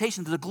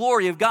representation that the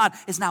glory of God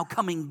is now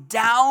coming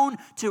down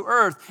to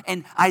earth.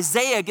 And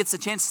Isaiah gets a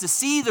chance to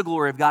see the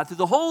glory of God through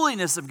the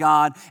holiness of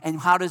God. And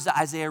how does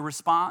Isaiah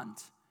respond?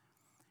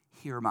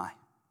 Here am I.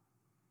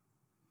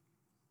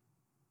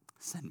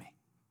 Send me.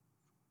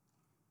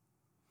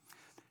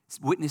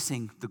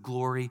 Witnessing the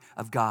glory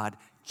of God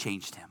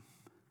changed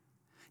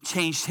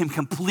him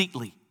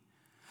completely.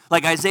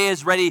 Like Isaiah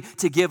is ready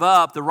to give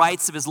up the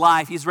rights of his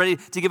life. He's ready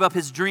to give up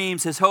his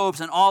dreams, his hopes,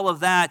 and all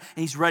of that.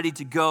 And he's ready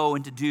to go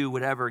and to do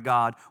whatever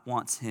God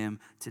wants him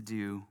to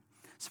do.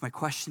 So my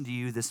question to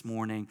you this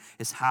morning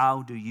is,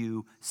 how do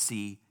you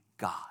see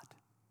God?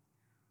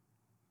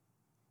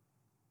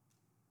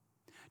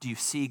 Do you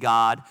see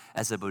God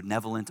as a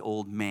benevolent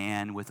old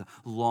man with a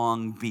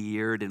long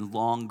beard and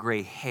long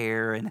gray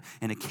hair and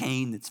a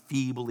cane that's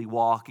feebly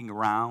walking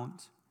around?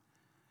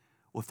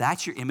 Well, if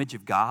that's your image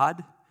of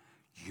God,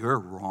 you're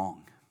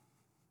wrong.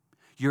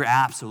 You're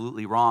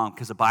absolutely wrong,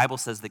 because the Bible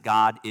says that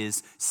God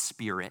is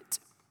spirit.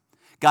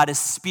 God is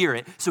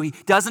spirit, so he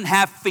doesn't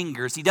have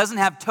fingers, he doesn't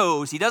have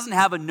toes, he doesn't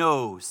have a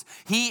nose.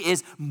 He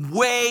is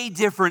way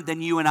different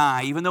than you and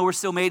I, even though we're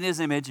still made in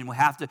his image, and we'll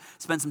have to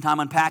spend some time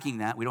unpacking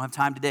that. We don't have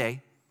time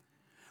today.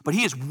 But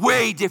he is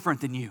way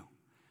different than you.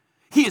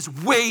 He is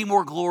way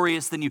more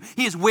glorious than you.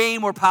 He is way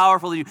more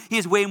powerful than you. He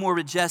is way more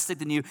majestic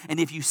than you. And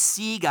if you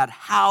see God,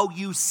 how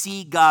you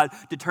see God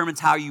determines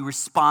how you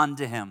respond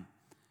to him.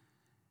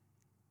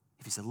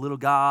 If he's a little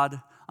God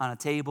on a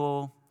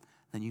table,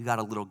 then you got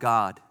a little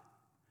God.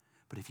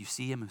 But if you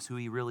see him as who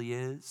he really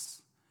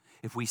is,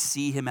 if we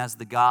see him as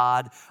the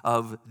God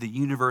of the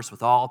universe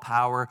with all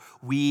power,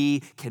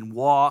 we can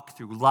walk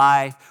through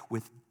life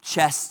with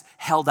chest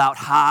held out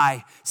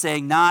high,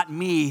 saying, not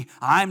me,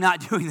 I'm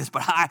not doing this,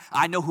 but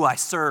I know who I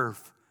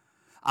serve.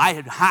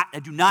 I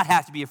do not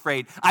have to be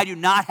afraid. I do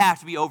not have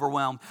to be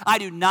overwhelmed. I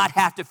do not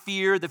have to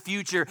fear the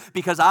future,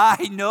 because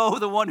I know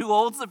the one who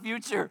holds the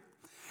future.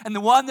 And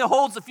the one that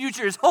holds the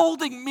future is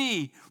holding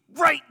me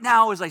right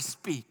now as I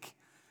speak.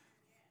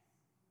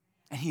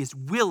 And he is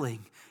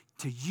willing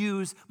to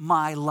use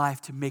my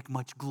life to make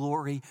much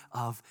glory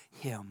of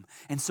him.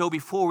 And so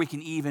before we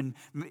can even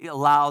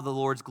allow the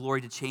Lord's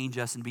glory to change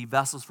us and be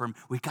vessels for him,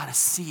 we got to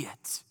see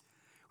it.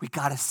 We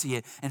got to see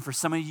it. And for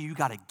some of you, you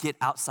got to get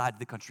outside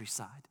the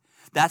countryside.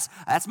 That's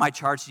my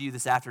charge to you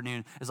this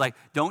afternoon. It's like,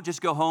 don't just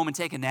go home and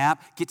take a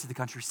nap. Get to the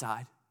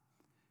countryside.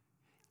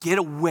 Get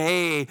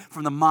away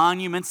from the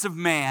monuments of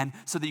man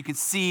so that you can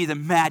see the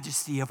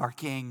majesty of our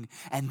King.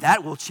 And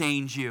that will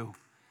change you.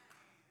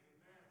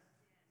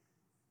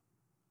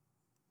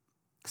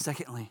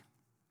 Secondly,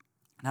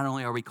 not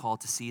only are we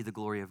called to see the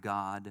glory of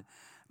God,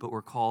 but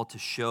we're called to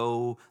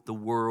show the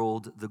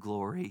world the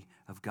glory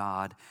of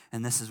God.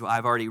 And this is,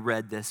 I've already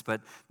read this, but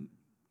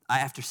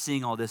after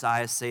seeing all this,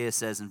 Isaiah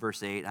says in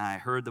verse 8, and I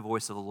heard the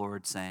voice of the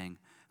Lord saying,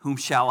 whom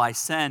shall I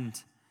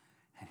send,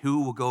 and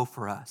who will go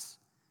for us?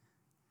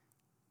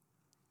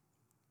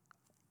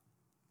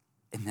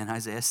 And then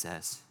Isaiah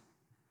says,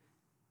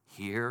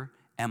 here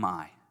am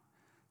I,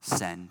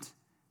 send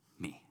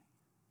me.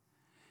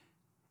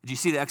 Did you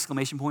see the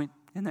exclamation point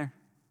in there?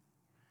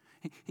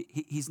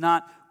 He's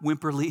not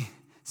whimperly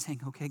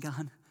saying, okay,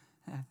 God,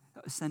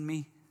 send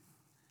me.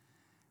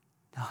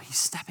 No, he's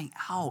stepping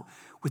out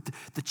with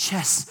the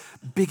chest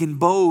big and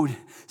bowed,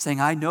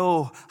 saying, I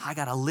know I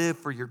got to live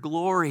for your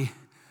glory.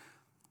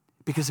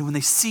 Because when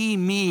they see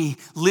me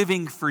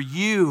living for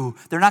you,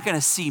 they're not going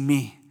to see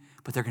me,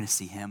 but they're going to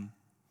see him.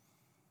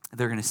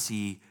 They're going to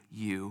see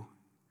you.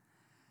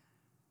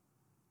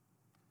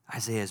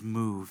 Isaiah is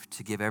moved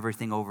to give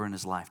everything over in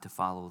his life to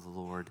follow the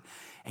Lord.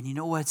 And you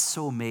know what's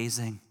so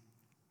amazing?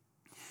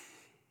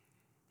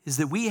 Is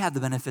that we have the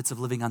benefits of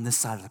living on this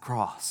side of the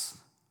cross.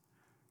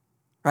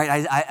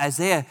 Right?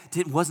 Isaiah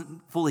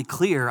wasn't fully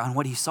clear on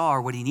what he saw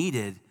or what he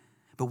needed,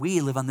 but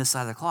we live on this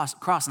side of the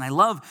cross. And I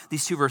love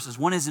these two verses.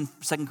 One is in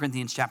 2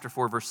 Corinthians chapter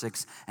 4, verse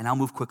 6, and I'll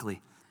move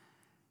quickly.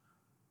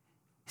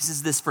 He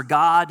says this, for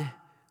God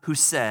who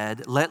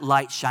said, let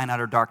light shine out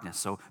of darkness.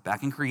 So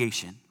back in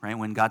creation, right,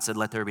 when God said,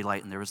 let there be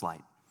light, and there was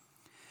light.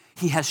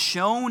 He has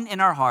shone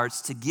in our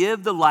hearts to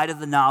give the light of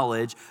the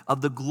knowledge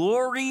of the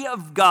glory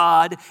of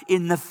God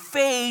in the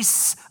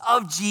face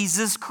of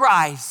Jesus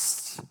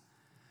Christ.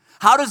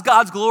 How does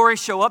God's glory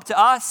show up to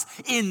us?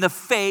 In the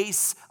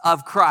face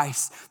of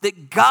Christ.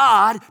 That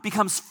God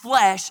becomes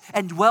flesh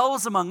and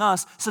dwells among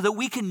us so that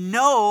we can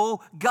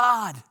know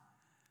God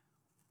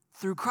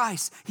through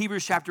Christ.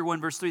 Hebrews chapter 1,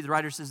 verse 3, the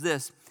writer says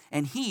this,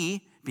 and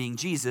he, being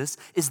Jesus,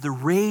 is the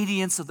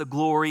radiance of the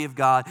glory of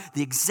God,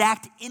 the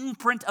exact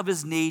imprint of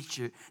his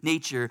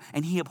nature,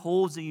 and he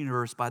upholds the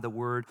universe by the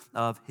word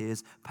of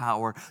his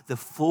power. The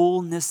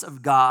fullness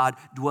of God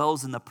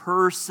dwells in the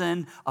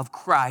person of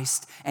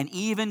Christ, and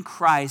even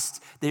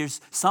Christ,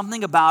 there's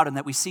something about him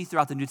that we see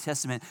throughout the New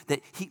Testament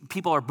that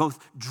people are both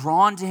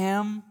drawn to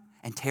him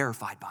and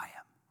terrified by him.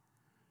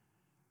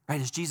 Right,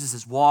 as Jesus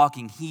is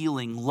walking,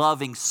 healing,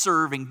 loving,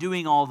 serving,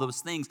 doing all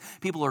those things,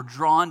 people are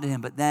drawn to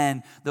him, but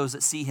then those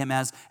that see him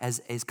as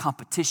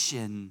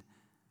competition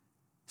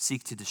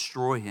seek to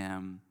destroy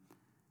him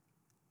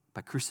by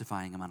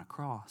crucifying him on a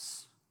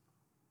cross.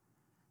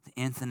 The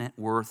infinite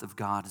worth of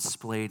God is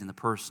displayed in the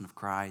person of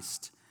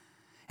Christ.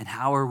 And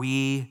how are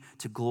we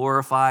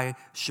to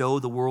show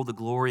the world the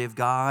glory of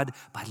God?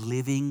 By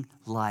living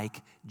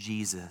like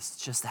Jesus.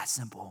 It's just that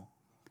simple.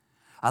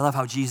 I love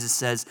how Jesus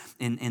says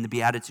in the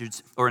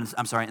Beatitudes, in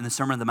the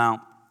Sermon on the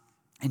Mount,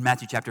 in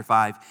Matthew chapter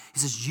 5, he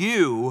says,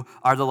 you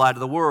are the light of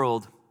the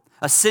world.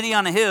 A city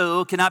on a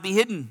hill cannot be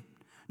hidden,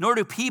 nor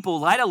do people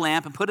light a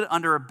lamp and put it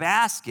under a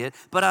basket,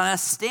 but on a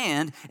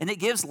stand, and it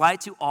gives light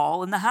to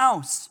all in the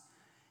house.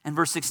 And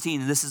verse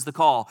 16, and this is the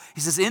call.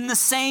 He says, in the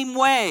same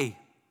way,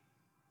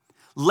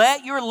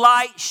 let your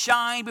light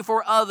shine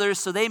before others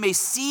so they may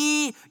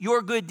see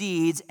your good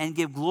deeds and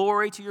give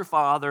glory to your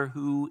Father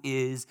who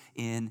is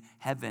in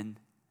heaven.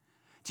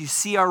 Do you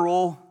see our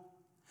role?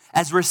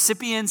 As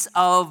recipients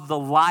of the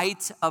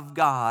light of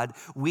God,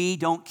 we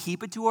don't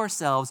keep it to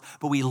ourselves,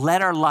 but we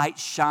let our light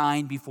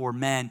shine before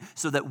men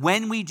so that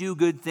when we do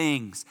good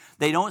things,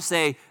 they don't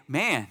say,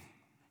 man,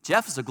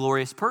 Jeff is a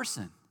glorious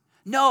person.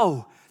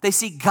 No, they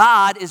see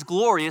God is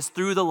glorious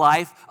through the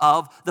life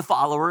of the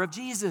follower of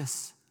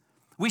Jesus.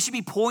 We should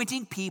be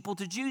pointing people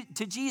to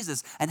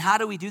Jesus. And how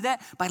do we do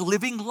that? By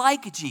living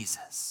like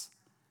Jesus.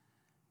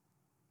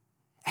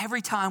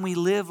 Every time we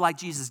live like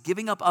Jesus,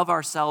 giving up of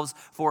ourselves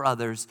for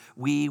others,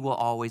 we will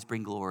always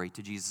bring glory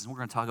to Jesus. And we're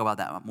going to talk about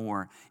that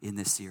more in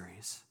this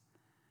series.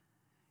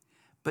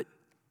 But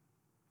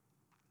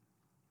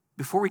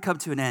before we come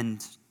to an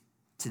end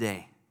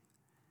today,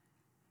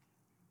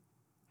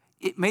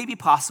 it may be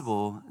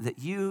possible that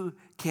you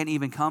can't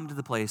even come to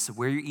the place of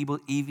where you're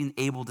even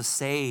able to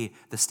say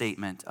the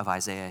statement of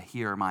Isaiah,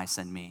 here am I,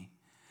 send me,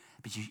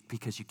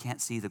 because you can't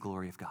see the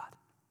glory of God.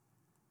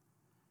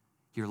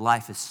 Your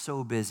life is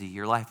so busy.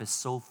 Your life is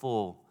so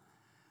full.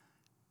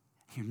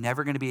 You're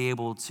never going to be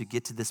able to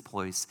get to this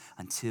place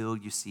until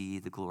you see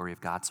the glory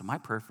of God. So my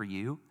prayer for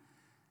you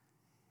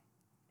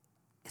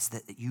is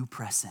that you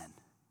press in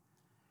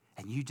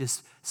and you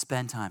just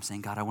spend time saying,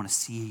 God, I want to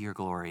see your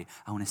glory.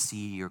 I want to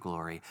see your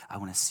glory. I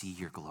want to see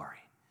your glory.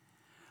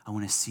 I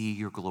want to see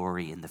your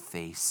glory in the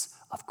face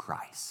of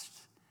Christ.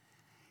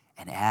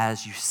 And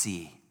as you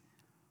see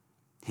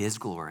his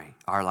glory,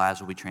 our lives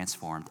will be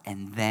transformed.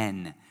 And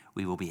then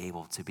we will be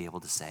able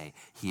to say,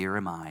 here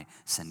am I,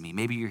 send me.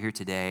 Maybe you're here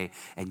today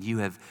and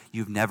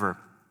you've never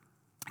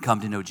come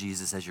to know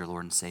Jesus as your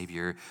Lord and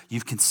Savior.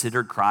 You've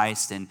considered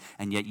Christ and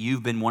yet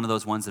you've been one of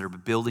those ones that are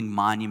building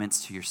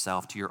monuments to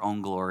yourself, to your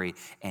own glory,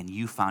 and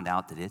you found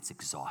out that it's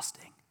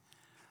exhausting,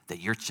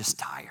 that you're just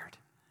tired.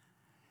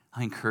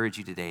 I encourage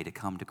you today to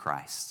come to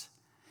Christ.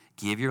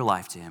 Give your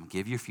life to him,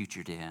 give your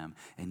future to him,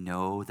 and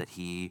know that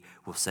he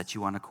will set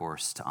you on a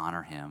course to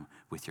honor him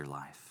with your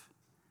life.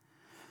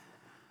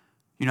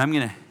 You know,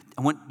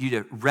 I want you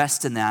to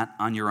rest in that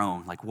on your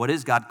own. Like, what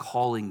is God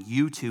calling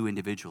you to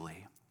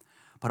individually?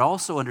 But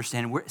also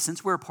understand,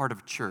 since we're a part of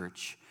a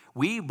church,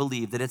 we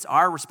believe that it's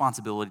our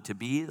responsibility to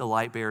be the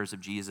light bearers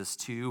of Jesus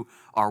to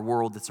our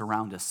world that's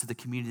around us, to the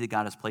community that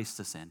God has placed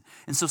us in.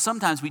 And so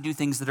sometimes we do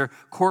things that are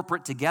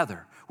corporate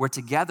together, where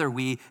together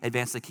we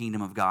advance the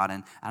kingdom of God.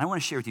 And I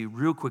want to share with you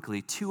real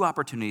quickly 2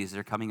 opportunities that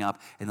are coming up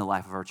in the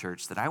life of our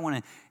church that I want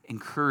to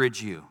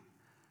encourage you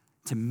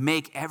to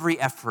make every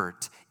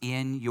effort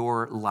in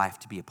your life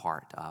to be a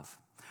part of.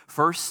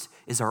 First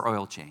is our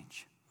oil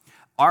change.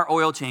 Our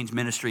oil change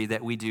ministry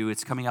that we do,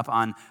 it's coming up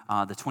on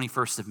the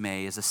 21st of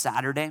May, is a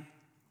Saturday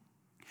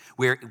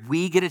where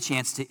we get a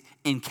chance to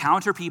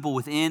encounter people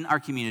within our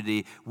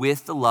community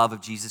with the love of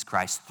Jesus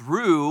Christ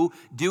through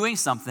doing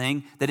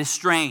something that is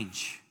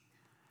strange,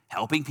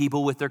 helping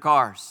people with their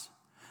cars.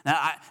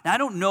 Now, I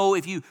don't know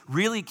if you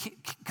really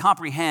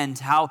comprehend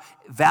how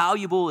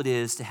valuable it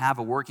is to have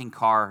a working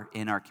car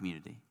in our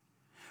community.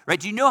 Right?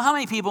 Do you know how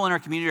many people in our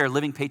community are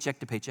living paycheck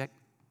to paycheck?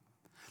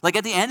 Like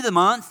at the end of the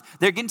month,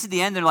 they're getting to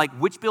the end, they're like,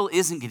 which bill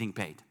isn't getting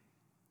paid?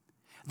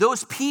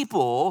 Those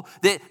people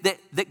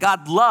that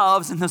God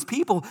loves and those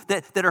people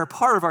that are a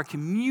part of our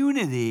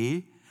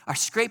community are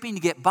scraping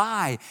to get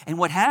by. And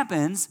what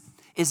happens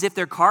is if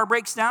their car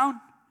breaks down,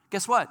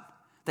 guess what?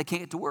 They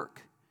can't get to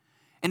work.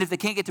 And if they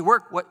can't get to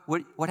work,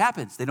 what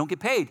happens? They don't get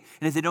paid.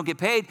 And if they don't get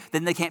paid,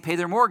 then they can't pay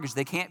their mortgage.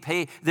 They can't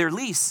pay their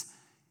lease.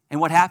 And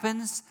what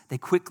happens? They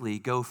quickly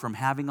go from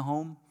having a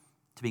home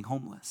to being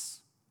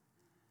homeless.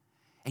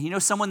 And you know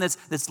someone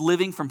that's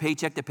living from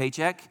paycheck to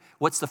paycheck,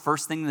 what's the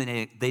first thing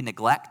they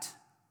neglect?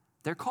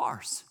 Their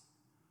cars.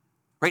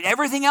 Right?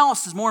 Everything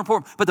else is more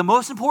important. But the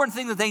most important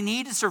thing that they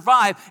need to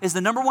survive is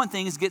the number one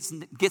thing is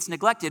gets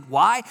neglected.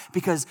 Why?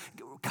 Because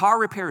car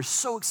repair is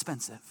so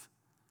expensive.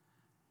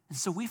 And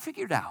so we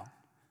figured out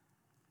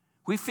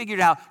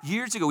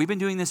years ago, we've been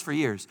doing this for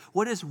years,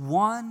 what is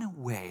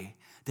one way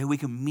that we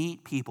can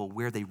meet people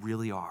where they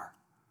really are?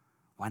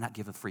 Why not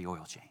give a free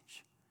oil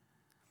change?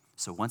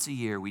 So once a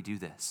year, we do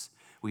this.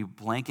 We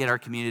blanket our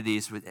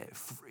communities with,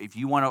 if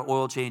you want an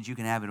oil change, you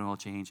can have an oil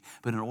change.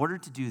 But in order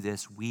to do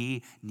this,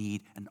 we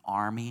need an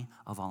army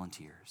of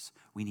volunteers.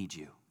 We need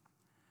you.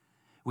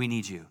 We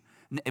need you.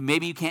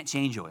 Maybe you can't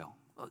change oil.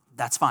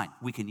 That's fine.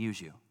 We can use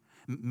you.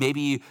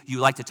 Maybe you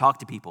like to talk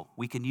to people.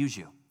 We can use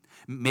you.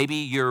 Maybe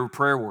you're a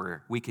prayer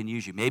warrior. We can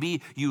use you.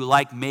 Maybe you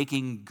like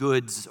making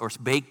goods or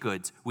baked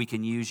goods. We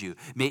can use you.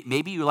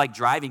 Maybe you like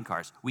driving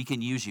cars. We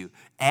can use you.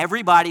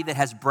 Everybody that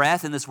has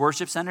breath in this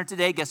worship center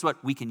today, guess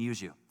what? We can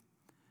use you.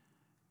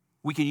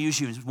 We can use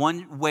you in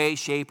one way,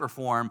 shape, or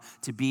form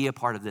to be a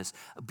part of this.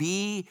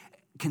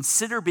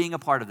 Consider being a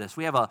part of this.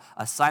 We have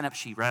a sign-up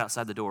sheet right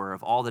outside the door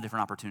of all the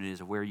different opportunities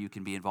of where you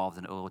can be involved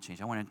in oil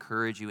change. I want to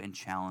encourage you and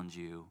challenge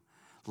you.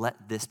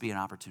 Let this be an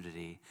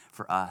opportunity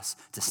for us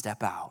to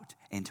step out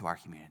into our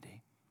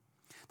community.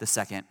 The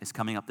second is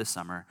coming up this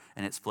summer,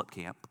 and it's Flip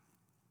Camp.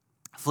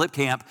 Flip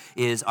Camp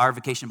is our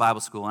vacation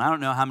Bible school, and I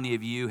don't know how many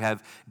of you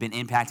have been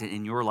impacted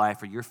in your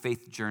life or your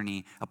faith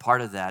journey. A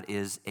part of that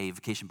is a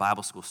vacation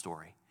Bible school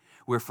story,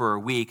 where for a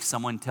week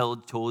someone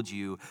told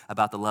you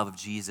about the love of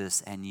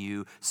Jesus and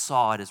you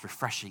saw it as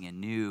refreshing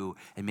and new,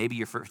 and maybe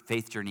your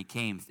faith journey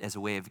came as a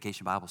way of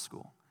vacation Bible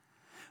school.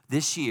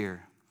 This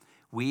year,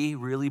 we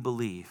really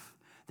believe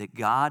that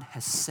God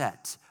has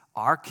set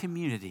our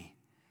community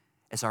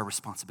as our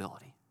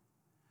responsibility.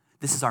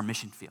 This is our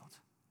mission field,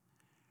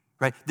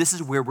 right? This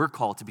is where we're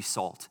called to be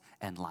salt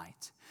and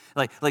light.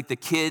 Like the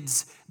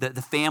kids,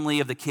 the family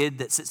of the kid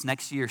that sits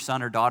next to your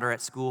son or daughter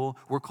at school,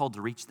 we're called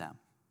to reach them.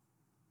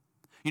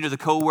 You know, the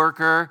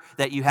coworker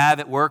that you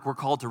have at work, we're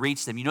called to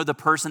reach them. You know, the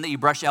person that you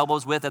brush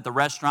elbows with at the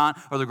restaurant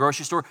or the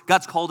grocery store,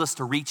 God's called us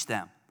to reach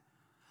them.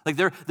 Like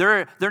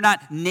they're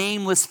not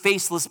nameless,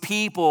 faceless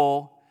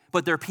people,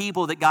 but they're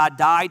people that God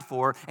died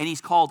for, and He's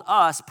called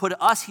us, put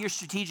us here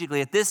strategically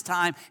at this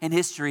time in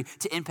history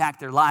to impact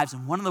their lives.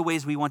 And one of the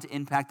ways we want to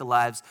impact the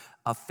lives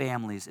of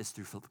families is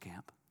through Flip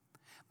Camp.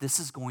 This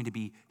is going to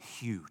be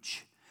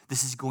huge.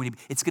 It's going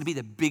to be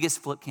the biggest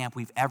Flip Camp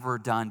we've ever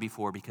done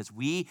before, because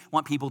we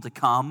want people to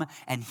come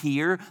and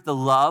hear the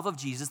love of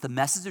Jesus, the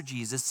message of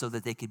Jesus, so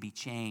that they can be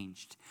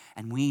changed.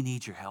 And we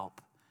need your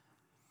help.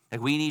 Like,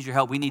 we need your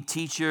help. We need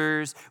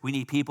teachers. We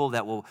need people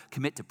that will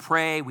commit to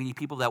pray. We need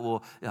people that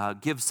will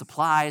give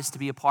supplies to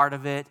be a part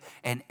of it.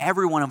 And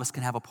every one of us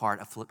can have a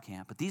part of Flip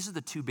Camp. But these are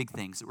the two big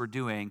things that we're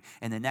doing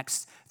in the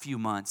next few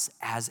months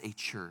as a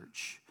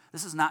church.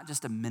 This is not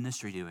just a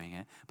ministry doing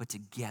it, but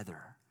together.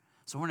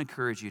 So I want to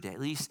encourage you to at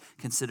least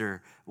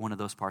consider one of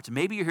those parts. And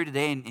maybe you're here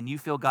today and you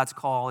feel God's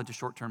call into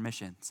short-term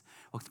missions.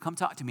 Well, come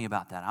talk to me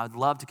about that. I would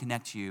love to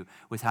connect you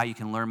with how you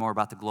can learn more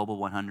about the Global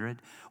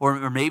 100.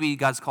 Or maybe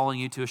God's calling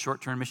you to a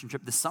short-term mission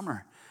trip this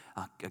summer.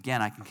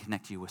 Again, I can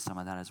connect you with some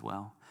of that as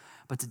well.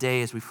 But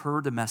today, as we've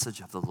heard the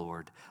message of the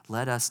Lord,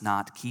 let us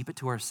not keep it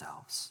to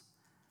ourselves,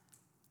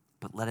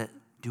 but let it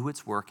do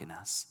its work in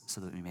us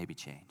so that we may be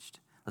changed.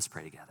 Let's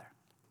pray together.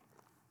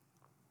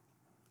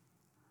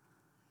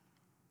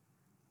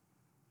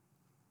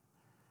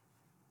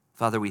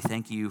 Father, we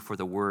thank you for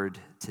the word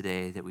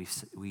today that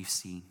we've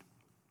seen.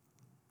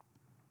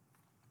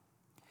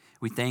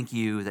 We thank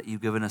you that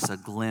you've given us a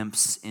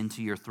glimpse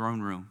into your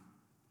throne room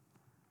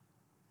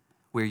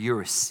where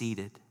you're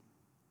seated.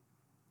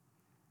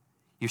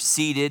 You're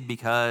seated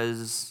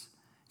because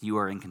you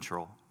are in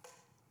control.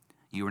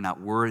 You are not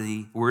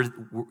worthy.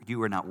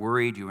 You are not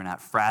worried. You are not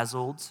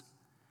frazzled.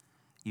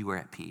 You are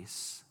at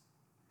peace.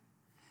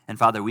 And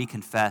Father, we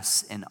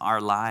confess in our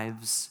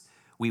lives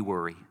we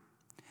worry.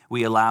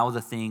 We allow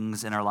the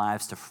things in our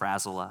lives to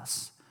frazzle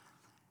us.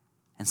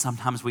 And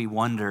sometimes we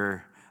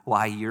wonder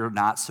why you're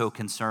not so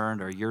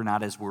concerned or you're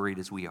not as worried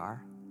as we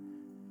are.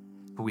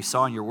 But we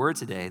saw in your word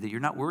today that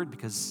you're not worried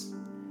because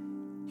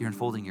you're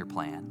unfolding your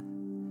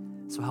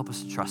plan. So help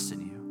us to trust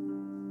in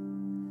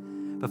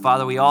you. But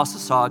Father, we also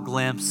saw a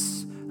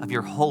glimpse of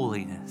your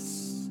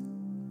holiness.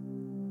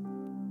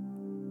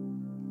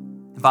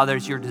 And Father,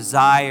 it's your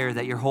desire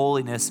that your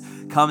holiness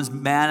comes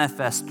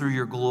manifest through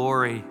your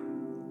glory.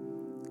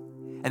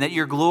 And that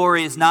your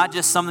glory is not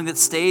just something that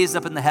stays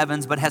up in the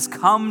heavens, but has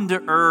come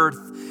to earth.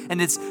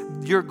 And it's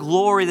your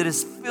glory that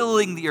is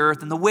filling the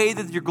earth. And the way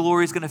that your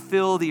glory is going to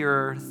fill the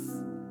earth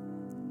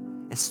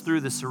is through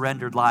the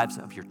surrendered lives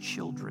of your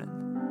children.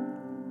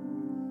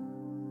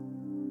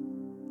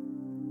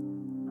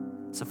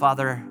 So,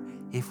 Father,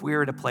 if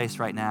we're at a place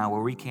right now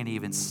where we can't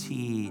even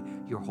see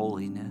your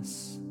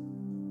holiness,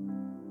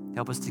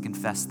 help us to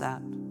confess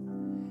that.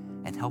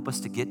 And help us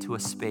to get to a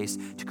space,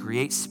 to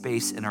create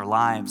space in our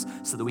lives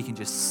so that we can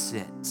just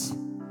sit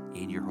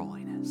in your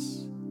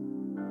holiness.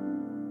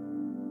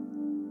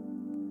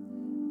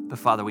 But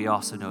Father, we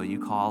also know you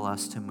call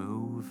us to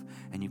move,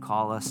 and you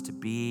call us to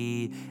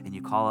be, and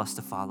you call us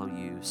to follow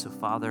you. So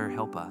Father,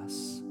 help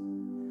us.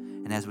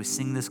 And as we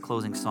sing this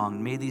closing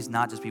song, may these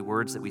not just be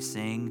words that we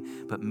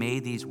sing, but may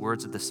these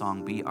words of the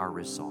song be our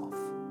resolve.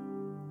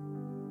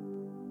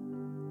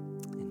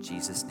 In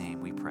Jesus'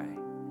 name we pray.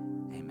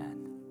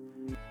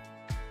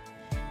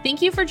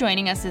 Thank you for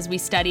joining us as we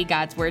study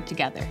God's Word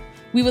together.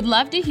 We would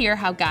love to hear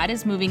how God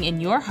is moving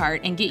in your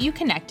heart and get you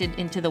connected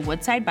into the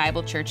Woodside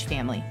Bible Church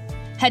family.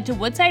 Head to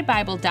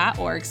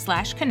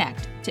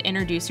woodsidebible.org/connect to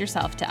introduce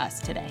yourself to us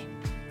today.